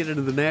cost to get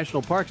into the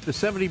national parks to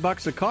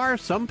 $70 a car,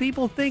 some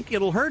people think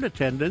it'll hurt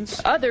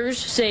attendance. Others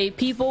say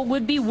people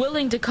would be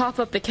willing to cough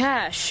up the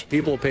cash.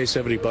 People will pay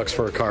 $70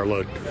 for a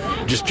carload.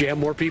 Just jam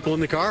more people in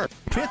the car.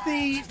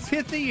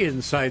 Pithy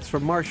insights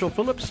from Marshall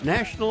Phillips,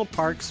 National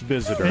Parks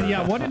visitor. And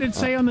yeah, what did it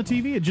say on the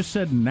TV? It just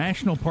said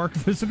National Park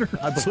visitor?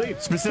 I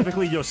believe.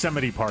 Specifically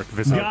Yosemite Park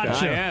visitor.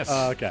 Gotcha. Yes.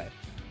 Okay.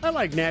 I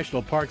like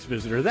National Parks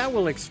Visitor. That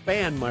will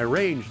expand my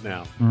range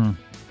now. All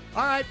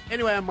right.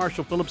 Anyway, I'm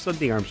Marshall Phillips on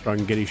the Armstrong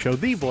and Getty Show,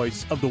 the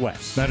voice of the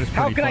West. That is pretty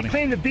How can funny. I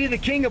claim to be the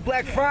king of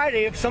Black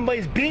Friday if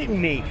somebody's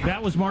beating me?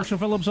 That was Marshall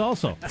Phillips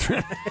also.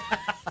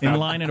 In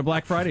line at a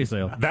Black Friday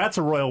sale. That's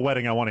a royal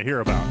wedding I want to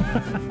hear about.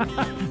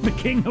 The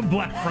king of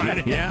Black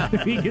Friday. Yeah.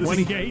 If he gets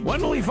engaged.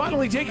 When will he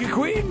finally take a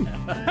queen?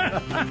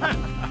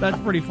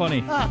 That's pretty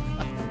funny.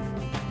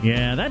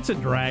 Yeah, that's a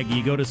drag.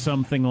 You go to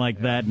something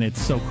like that and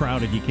it's so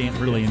crowded you can't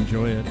really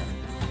enjoy it.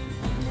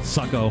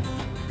 Sucko.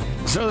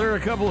 So there are a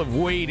couple of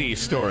weighty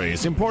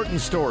stories,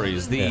 important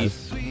stories. The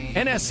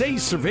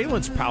NSA's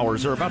surveillance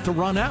powers are about to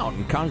run out,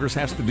 and Congress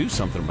has to do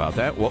something about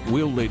that. What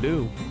will they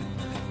do?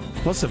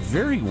 Plus, a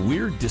very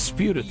weird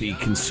dispute at the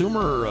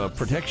Consumer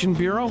Protection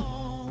Bureau.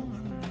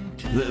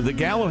 The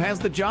gal who has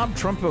the job,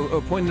 Trump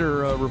appointed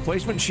her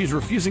replacement, she's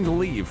refusing to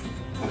leave.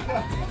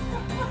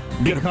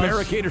 Going to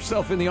barricade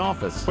herself in the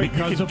office. Wait,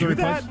 because of the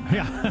replacement?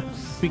 Yeah.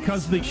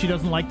 Because she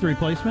doesn't like the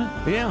replacement?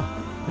 Yeah.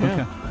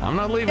 Okay. I'm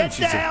not leaving. Get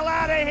the hell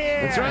out of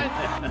here! That's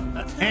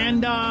right.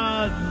 And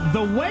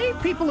the way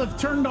people have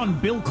turned on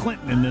Bill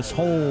Clinton in this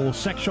whole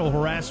sexual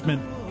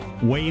harassment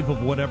wave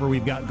of whatever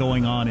we've got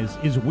going on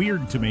is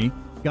weird to me.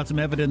 Got some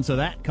evidence of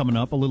that coming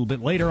up a little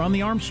bit later on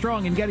the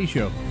Armstrong and Getty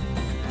Show.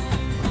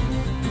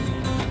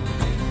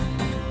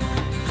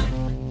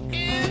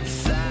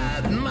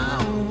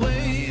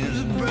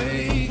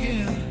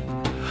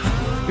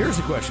 Here's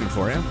a question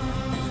for you.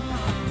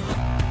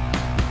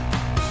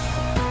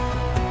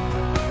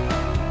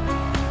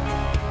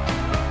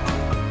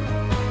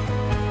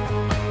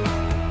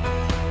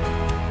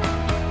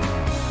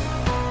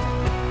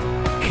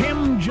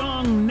 Kim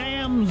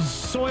Jong-nam's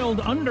soiled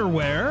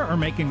underwear are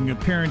making an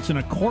appearance in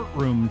a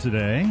courtroom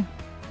today.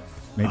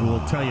 Maybe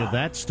we'll tell you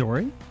that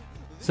story.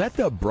 Is that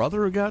the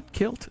brother who got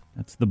killed?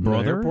 That's the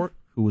brother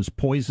who was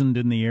poisoned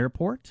in the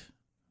airport.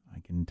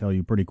 I can tell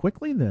you pretty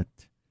quickly that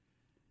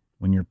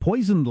when you're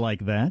poisoned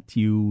like that,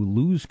 you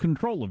lose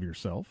control of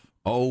yourself.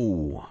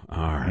 Oh, all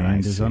right.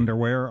 And his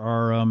underwear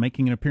are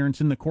making an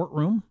appearance in the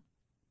courtroom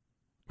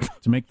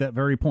to make that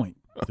very point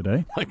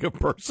today. Like a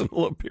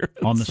personal appearance.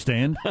 On the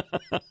stand.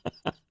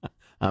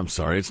 I'm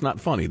sorry, it's not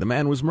funny. The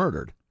man was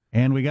murdered.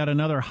 And we got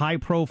another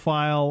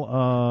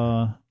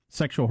high-profile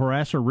sexual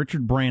harasser,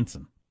 Richard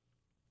Branson.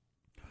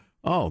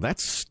 Oh,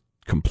 that's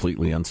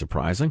completely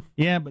unsurprising.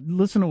 Yeah, but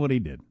listen to what he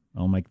did.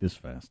 I'll make this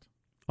fast.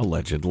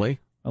 Allegedly.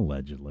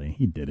 Allegedly.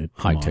 He did it.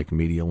 High-tech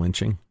media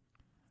lynching.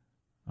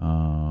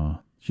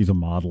 She's a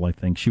model, I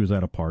think. She was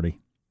at a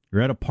party.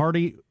 You're at a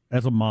party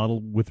as a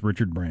model with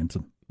Richard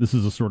Branson. This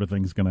is the sort of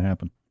thing that's going to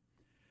happen.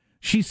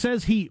 She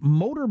says he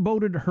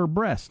motorboated her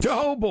breasts.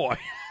 Oh, boy.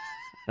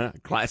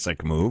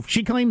 Classic move.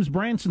 She claims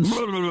Branson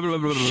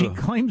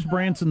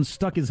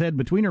stuck his head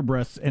between her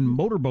breasts and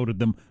motorboated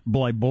them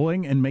by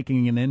blowing and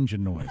making an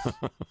engine noise.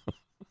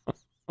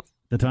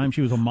 The time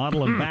she was a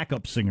model and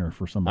backup singer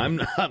for somebody. I'm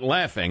not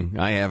laughing.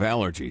 I have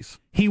allergies.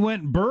 He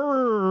went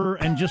brrr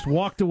and just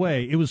walked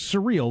away. It was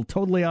surreal,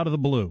 totally out of the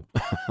blue.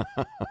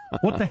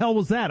 What the hell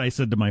was that? I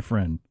said to my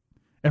friend.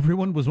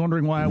 Everyone was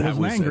wondering why I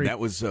wasn't angry. That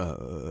was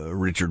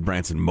Richard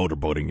Branson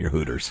motorboating your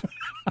Hooters.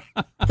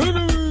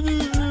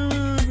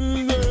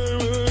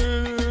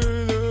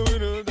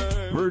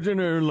 Virgin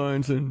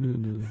Airlines.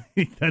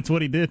 That's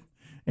what he did.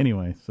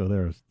 Anyway, so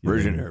there's...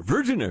 Virgin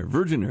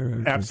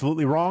Air.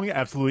 Absolutely wrong,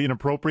 absolutely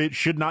inappropriate,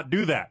 should not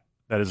do that.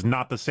 That is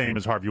not the same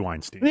as Harvey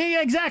Weinstein.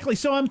 Yeah, exactly.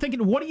 So I'm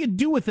thinking, what do you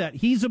do with that?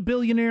 He's a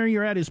billionaire.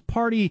 You're at his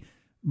party.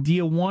 Do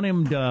you want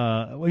him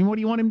to... what do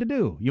you want him to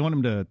do? You want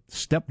him to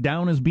step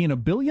down as being a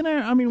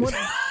billionaire? I mean, what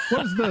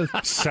is the...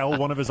 Sell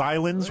one of his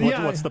islands?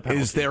 What's the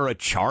penalty? Is there a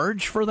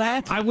charge for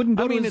that? I wouldn't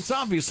go to his... it's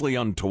obviously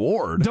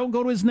untoward. Don't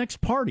go to his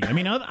next party. I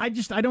mean, I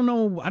don't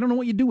know. I don't know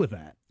what you do with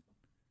that.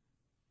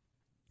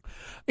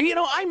 You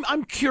know,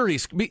 I'm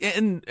curious,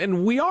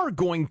 and we are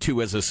going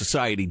to, as a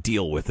society,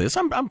 deal with this.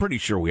 I'm pretty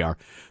sure we are.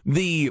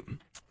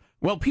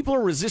 People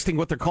are resisting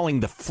what they're calling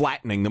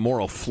the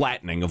moral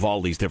flattening of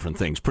all these different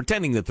things,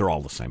 pretending that they're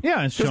all the same.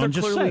 Yeah, as Sean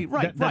just said,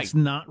 right. That's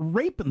not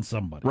raping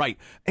somebody. Right.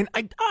 And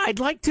I'd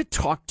like to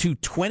talk to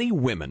 20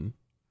 women.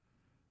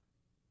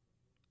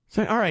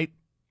 Say, all right,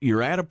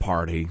 you're at a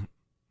party,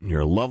 you're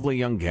a lovely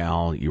young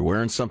gal, you're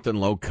wearing something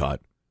low cut,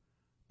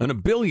 and a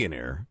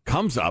billionaire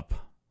comes up,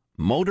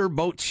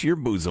 motorboats your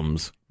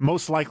bosoms.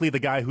 Most likely the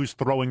guy who's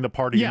throwing the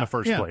party in the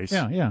first place.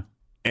 Yeah.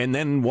 And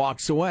then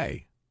walks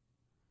away.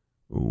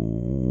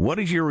 What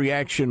is your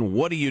reaction?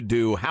 What do you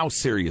do? How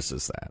serious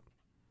is that?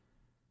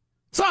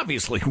 It's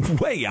obviously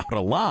way out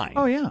of line.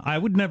 Oh, yeah. I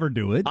would never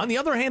do it. On the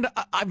other hand,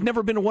 I've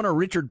never been to one of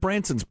Richard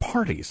Branson's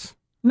parties.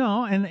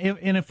 No, and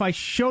if I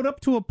showed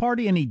up to a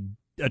party and he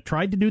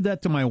tried to do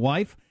that to my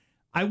wife,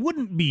 I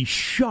wouldn't be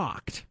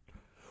shocked.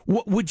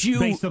 Would you,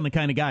 based on the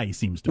kind of guy he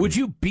seems to be. Would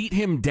you beat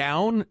him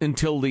down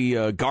until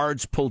the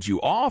guards pulled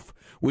you off?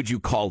 Would you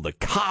call the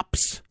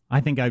cops? I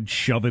think I'd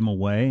shove him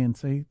away and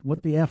say,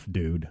 what the F,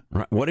 dude?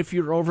 Right. What if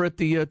you're over at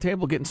the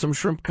table getting some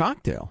shrimp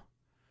cocktail?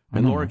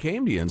 And Laura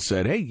came to you and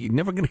said, hey, you're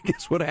never going to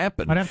guess what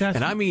happened. I'd have to ask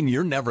and you. I mean,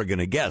 you're never going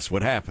to guess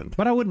what happened.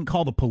 But I wouldn't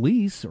call the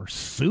police or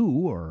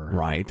sue or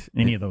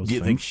any of those Do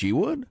you things. think she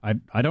would?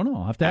 I don't know.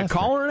 I'll have to I'd ask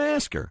call her and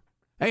ask her.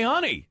 Hey,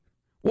 honey,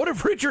 what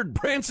if Richard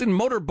Branson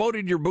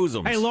motorboated your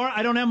bosoms? Hey, Laura,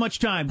 I don't have much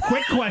time.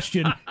 Quick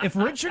question. If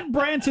Richard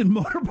Branson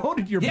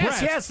motorboated your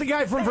breasts... Yes, the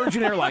guy from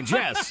Virgin Airlines,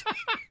 yes.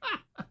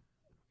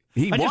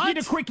 He I just what? need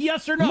a quick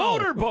yes or no.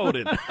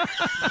 Motorboated.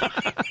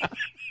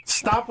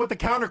 Stop with the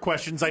counter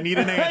questions. I need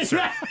an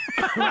answer.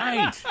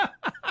 Right.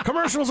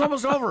 Commercial's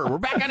almost over. We're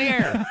back on the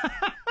air.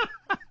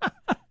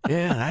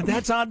 Yeah,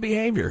 that's odd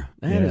behavior.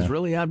 That is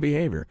really odd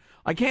behavior.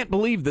 I can't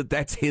believe that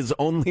that's his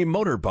only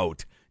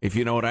motorboat, if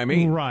you know what I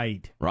mean.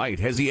 Right. Right.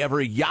 Has he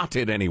ever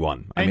yachted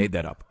anyone? I made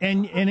that up.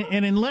 And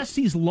unless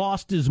he's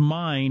lost his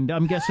mind,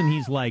 I'm guessing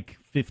he's like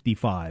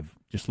 55,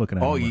 just looking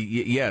at him. Oh,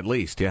 yeah, at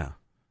least, yeah.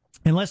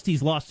 Unless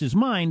he's lost his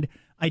mind,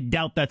 I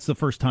doubt that's the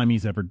first time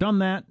he's ever done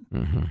that.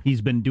 Mm-hmm. He's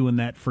been doing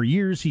that for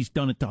years. He's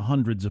done it to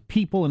hundreds of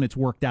people, and it's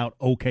worked out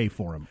okay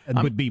for him. It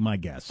would be my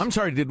guess. I'm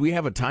sorry, did we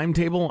have a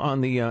timetable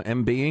on the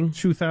MBing?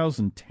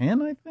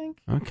 2010, I think.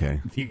 Okay.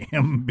 The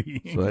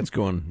MBing. So it's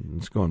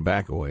going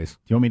back a ways.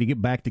 Do you want me to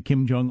get back to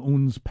Kim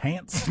Jong-un's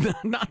pants?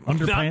 Not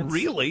Underpants? Not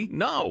really,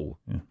 no.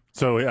 Yeah.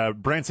 So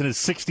Branson is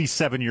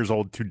 67 years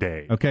old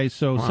today. Okay,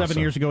 so 7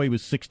 years ago he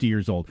was 60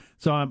 years old.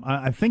 So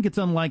I think it's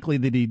unlikely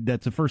that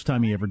that's the first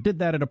time he ever did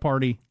that at a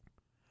party.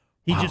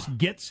 He just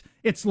gets,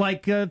 it's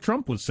like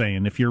Trump was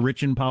saying, if you're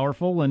rich and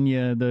powerful and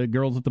the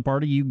girls at the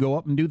party, you go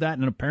up and do that,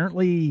 and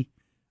apparently,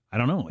 I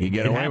don't know. You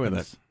get away with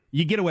it.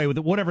 You get away with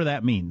it, whatever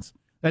that means.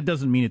 That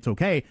doesn't mean it's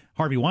okay.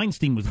 Harvey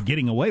Weinstein was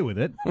getting away with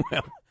it.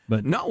 Well,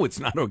 but no, it's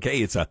not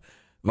okay. It's a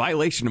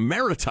violation of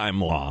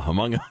maritime law,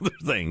 among other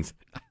things.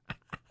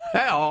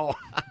 Hell.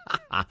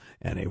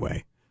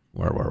 Anyway,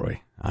 where were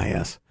we?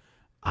 Yes.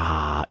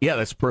 Yeah,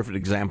 that's a perfect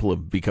example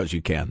of because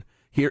you can.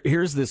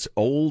 Here's this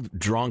old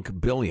drunk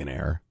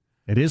billionaire.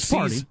 It is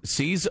party.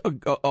 Sees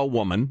a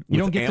woman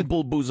with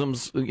ample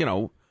bosoms. You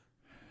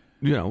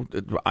know.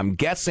 I'm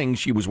guessing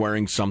she was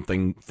wearing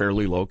something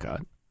fairly low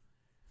cut,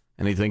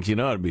 and he thinks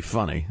it'd be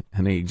funny,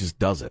 and he just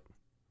does it.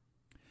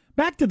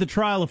 Back to the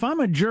trial. If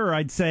I'm a juror,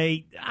 I'd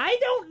say, I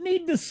don't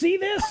need to see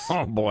this.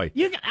 Oh, boy.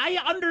 I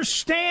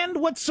understand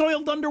what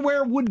soiled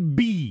underwear would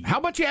be. How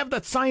about you have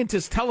the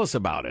scientists tell us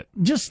about it?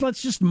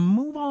 Let's just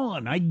move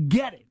on. I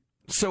get it.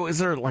 So is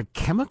there,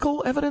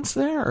 chemical evidence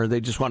there, or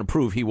they just want to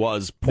prove he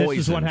was poisoned?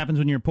 This is what happens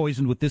when you're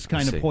poisoned with this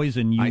kind of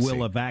poison. You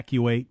will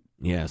evacuate.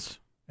 Yes.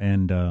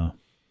 And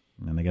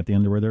they got the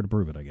underwear there to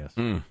prove it, I guess.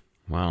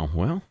 Wow.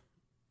 Well,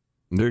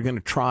 they're going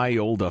to try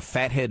old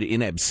fathead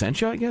in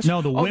absentia, I guess?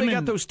 No, the women... they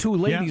got those two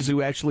ladies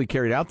who actually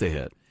carried out the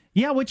hit.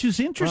 Yeah, which is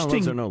interesting. Well,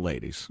 those are no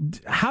ladies.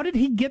 How did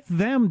he get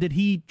them? Did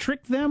he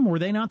trick them? Were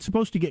they not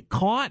supposed to get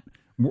caught?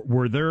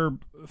 Were their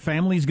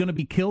families going to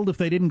be killed if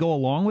they didn't go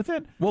along with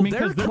it? Well,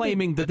 they're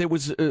claiming that it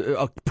was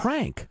a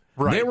prank.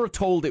 Right. They were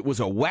told it was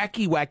a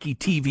wacky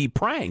TV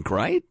prank,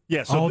 right?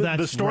 Yeah, so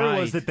the story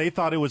was that they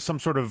thought it was some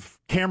sort of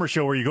camera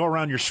show where you go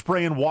around, you're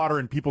spraying water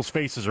in people's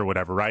faces or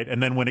whatever, right?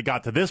 And then when it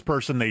got to this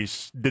person, they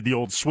did the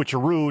old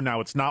switcheroo. Now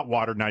it's not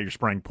water. Now you're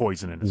spraying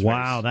poison in his face.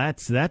 Wow,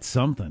 that's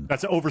something.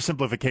 That's an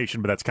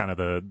oversimplification, but that's kind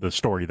of the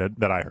story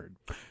that I heard.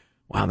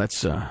 Wow,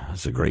 that's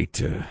a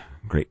great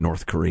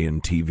North Korean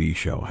TV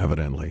show,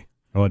 evidently.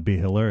 Oh, it'd be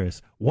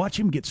hilarious. Watch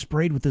him get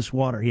sprayed with this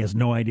water. He has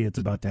no idea it's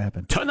about to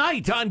happen.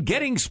 Tonight on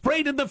Getting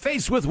Sprayed in the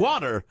Face with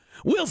Water,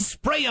 we'll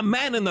spray a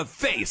man in the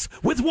face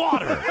with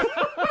water.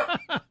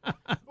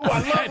 I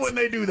love when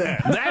they do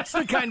that. That's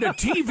the kind of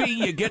TV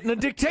you get in a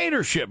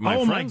dictatorship, my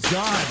friends. Oh, my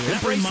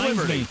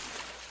God.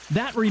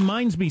 That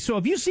reminds me. So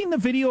have you seen the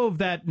video of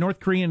that North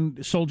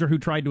Korean soldier who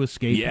tried to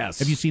escape? Yes.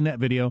 Have you seen that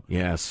video?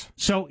 Yes.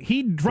 So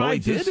he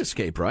drives... Well, he did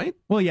escape, right?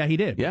 Well, yeah, he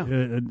did.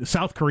 Yeah.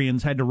 South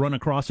Koreans had to run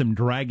across him,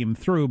 drag him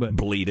through, but...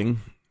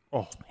 Bleeding.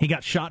 Oh. He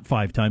got shot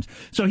 5 times.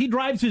 So he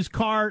drives his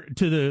car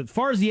to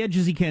far as the edge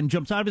as he can,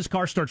 jumps out of his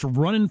car, starts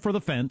running for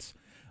the fence.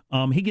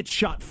 He gets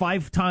shot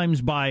 5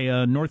 times by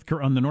on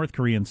the North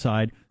Korean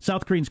side.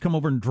 South Koreans come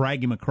over and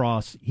drag him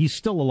across. He's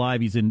still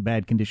alive. He's in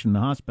bad condition in the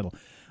hospital.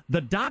 The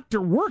doctor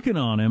working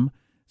on him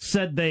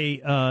said they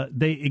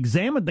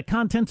examined the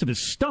contents of his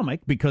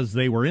stomach because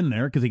they were in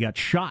there because he got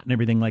shot and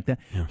everything like that.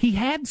 Yeah. He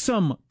had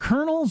some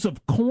kernels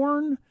of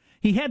corn.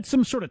 He had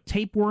some sort of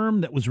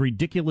tapeworm that was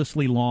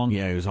ridiculously long.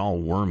 Yeah, he was all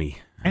wormy.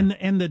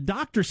 And the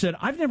doctor said,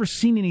 I've never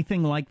seen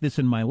anything like this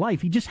in my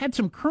life. He just had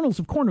some kernels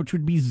of corn, which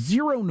would be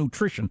zero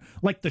nutrition,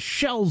 like the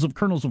shells of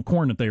kernels of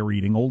corn that they were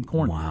eating, old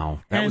corn. Wow,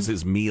 that was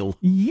his meal.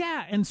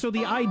 Yeah, and so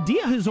the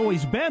idea has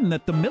always been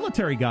that the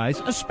military guys,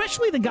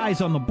 especially the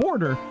guys on the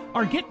border,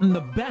 are getting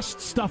the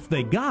best stuff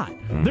they got.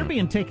 Mm-hmm. They're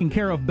being taken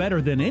care of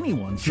better than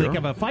anyone, so they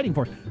have a fighting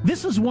force.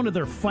 This is one of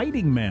their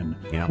fighting men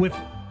with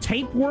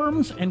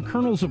tapeworms and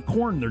kernels of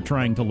corn they're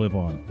trying to live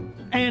on.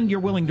 And you're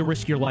willing to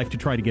risk your life to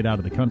try to get out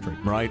of the country.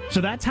 Right. So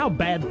that's how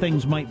bad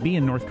things might be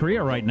in North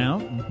Korea right now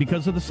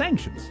because of the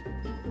sanctions.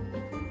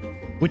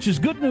 Which is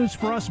good news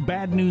for us,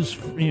 bad news,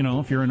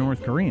 if you're a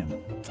North Korean.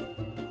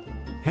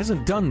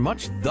 hasn't done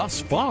much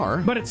thus far.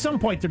 But at some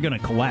point, they're going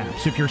to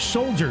collapse if your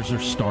soldiers are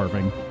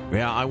starving.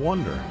 Yeah, I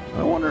wonder.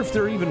 I wonder if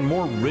they're even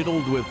more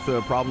riddled with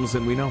problems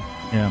than we know.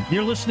 Yeah.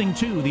 You're listening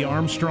to the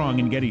Armstrong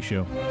and Getty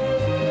Show.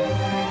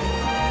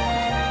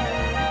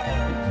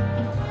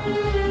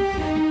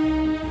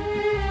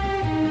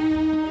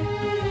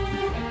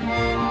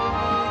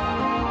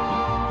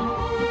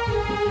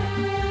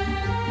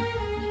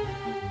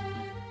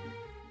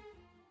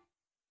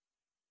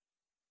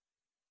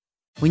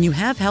 When you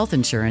have health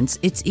insurance,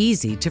 it's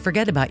easy to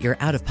forget about your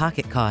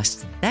out-of-pocket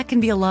costs. That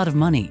can be a lot of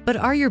money. But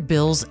are your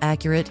bills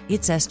accurate?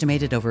 It's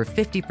estimated over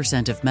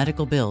 50% of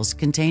medical bills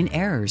contain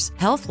errors.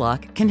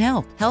 HealthLock can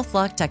help.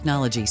 HealthLock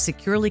technology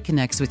securely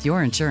connects with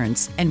your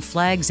insurance and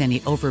flags any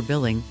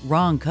overbilling,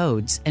 wrong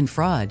codes, and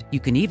fraud. You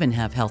can even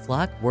have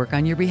HealthLock work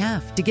on your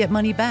behalf to get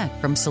money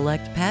back from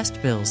select past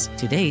bills.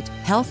 To date,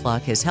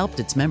 HealthLock has helped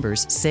its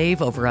members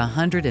save over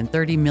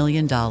 $130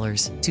 million.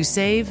 To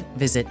save,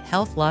 visit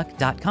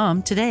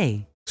healthlock.com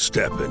today.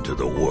 Step into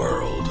the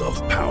world of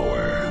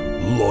power,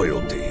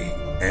 loyalty,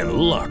 and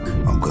luck.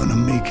 I'm gonna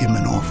make him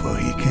an offer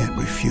he can't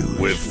refuse.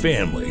 With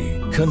family,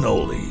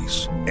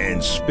 cannolis,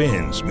 and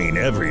spins mean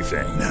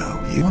everything.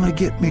 Now, you wanna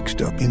get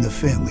mixed up in the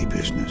family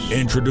business.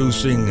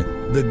 Introducing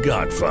The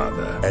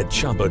Godfather at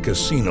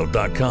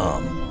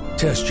ChumbaCasino.com.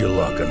 Test your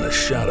luck in the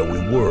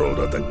shadowy world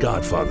of The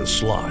Godfather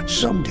slot.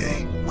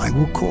 Someday, I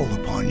will call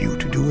upon you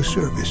to do a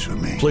service for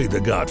me. Play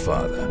The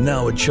Godfather,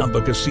 now at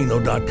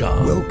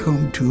ChumbaCasino.com.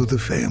 Welcome to the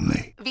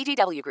family.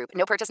 VGW Group.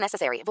 No purchase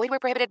necessary. Void where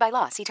prohibited by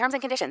law. See terms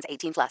and conditions.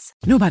 18+.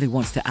 Nobody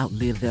wants to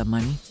outlive their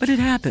money, but it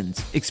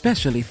happens,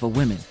 especially for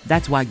women.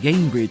 That's why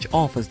Gainbridge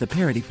offers the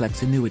Parity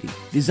Flex annuity,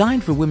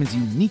 designed for women's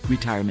unique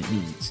retirement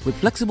needs, with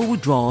flexible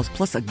withdrawals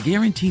plus a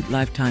guaranteed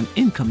lifetime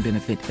income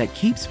benefit that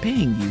keeps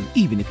paying you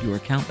even if your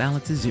account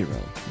balance is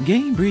zero.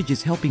 Gainbridge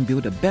is helping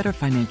build a better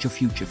financial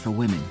future for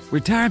women.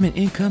 Retirement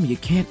income you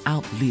can't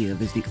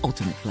outlive is the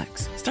ultimate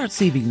flex. Start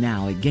saving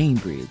now at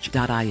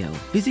Gainbridge.io.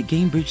 Visit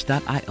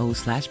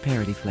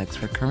Gainbridge.io/ParityFlex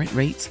for current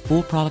rates,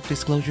 full product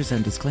disclosures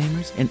and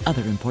disclaimers, and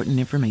other important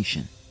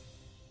information.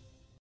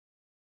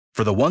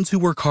 For the ones who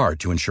work hard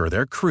to ensure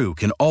their crew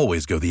can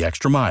always go the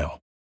extra mile,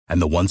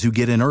 and the ones who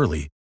get in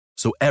early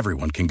so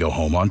everyone can go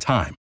home on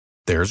time,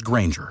 there's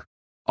Grainger,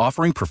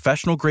 offering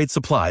professional-grade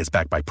supplies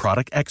backed by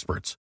product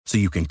experts so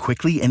you can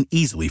quickly and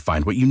easily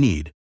find what you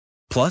need.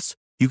 Plus,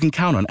 you can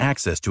count on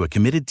access to a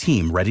committed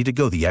team ready to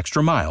go the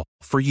extra mile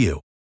for you.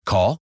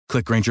 Call,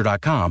 click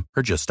Grainger.com,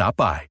 or just stop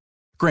by.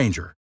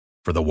 Grainger,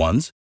 for the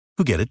ones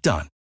who get it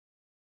done.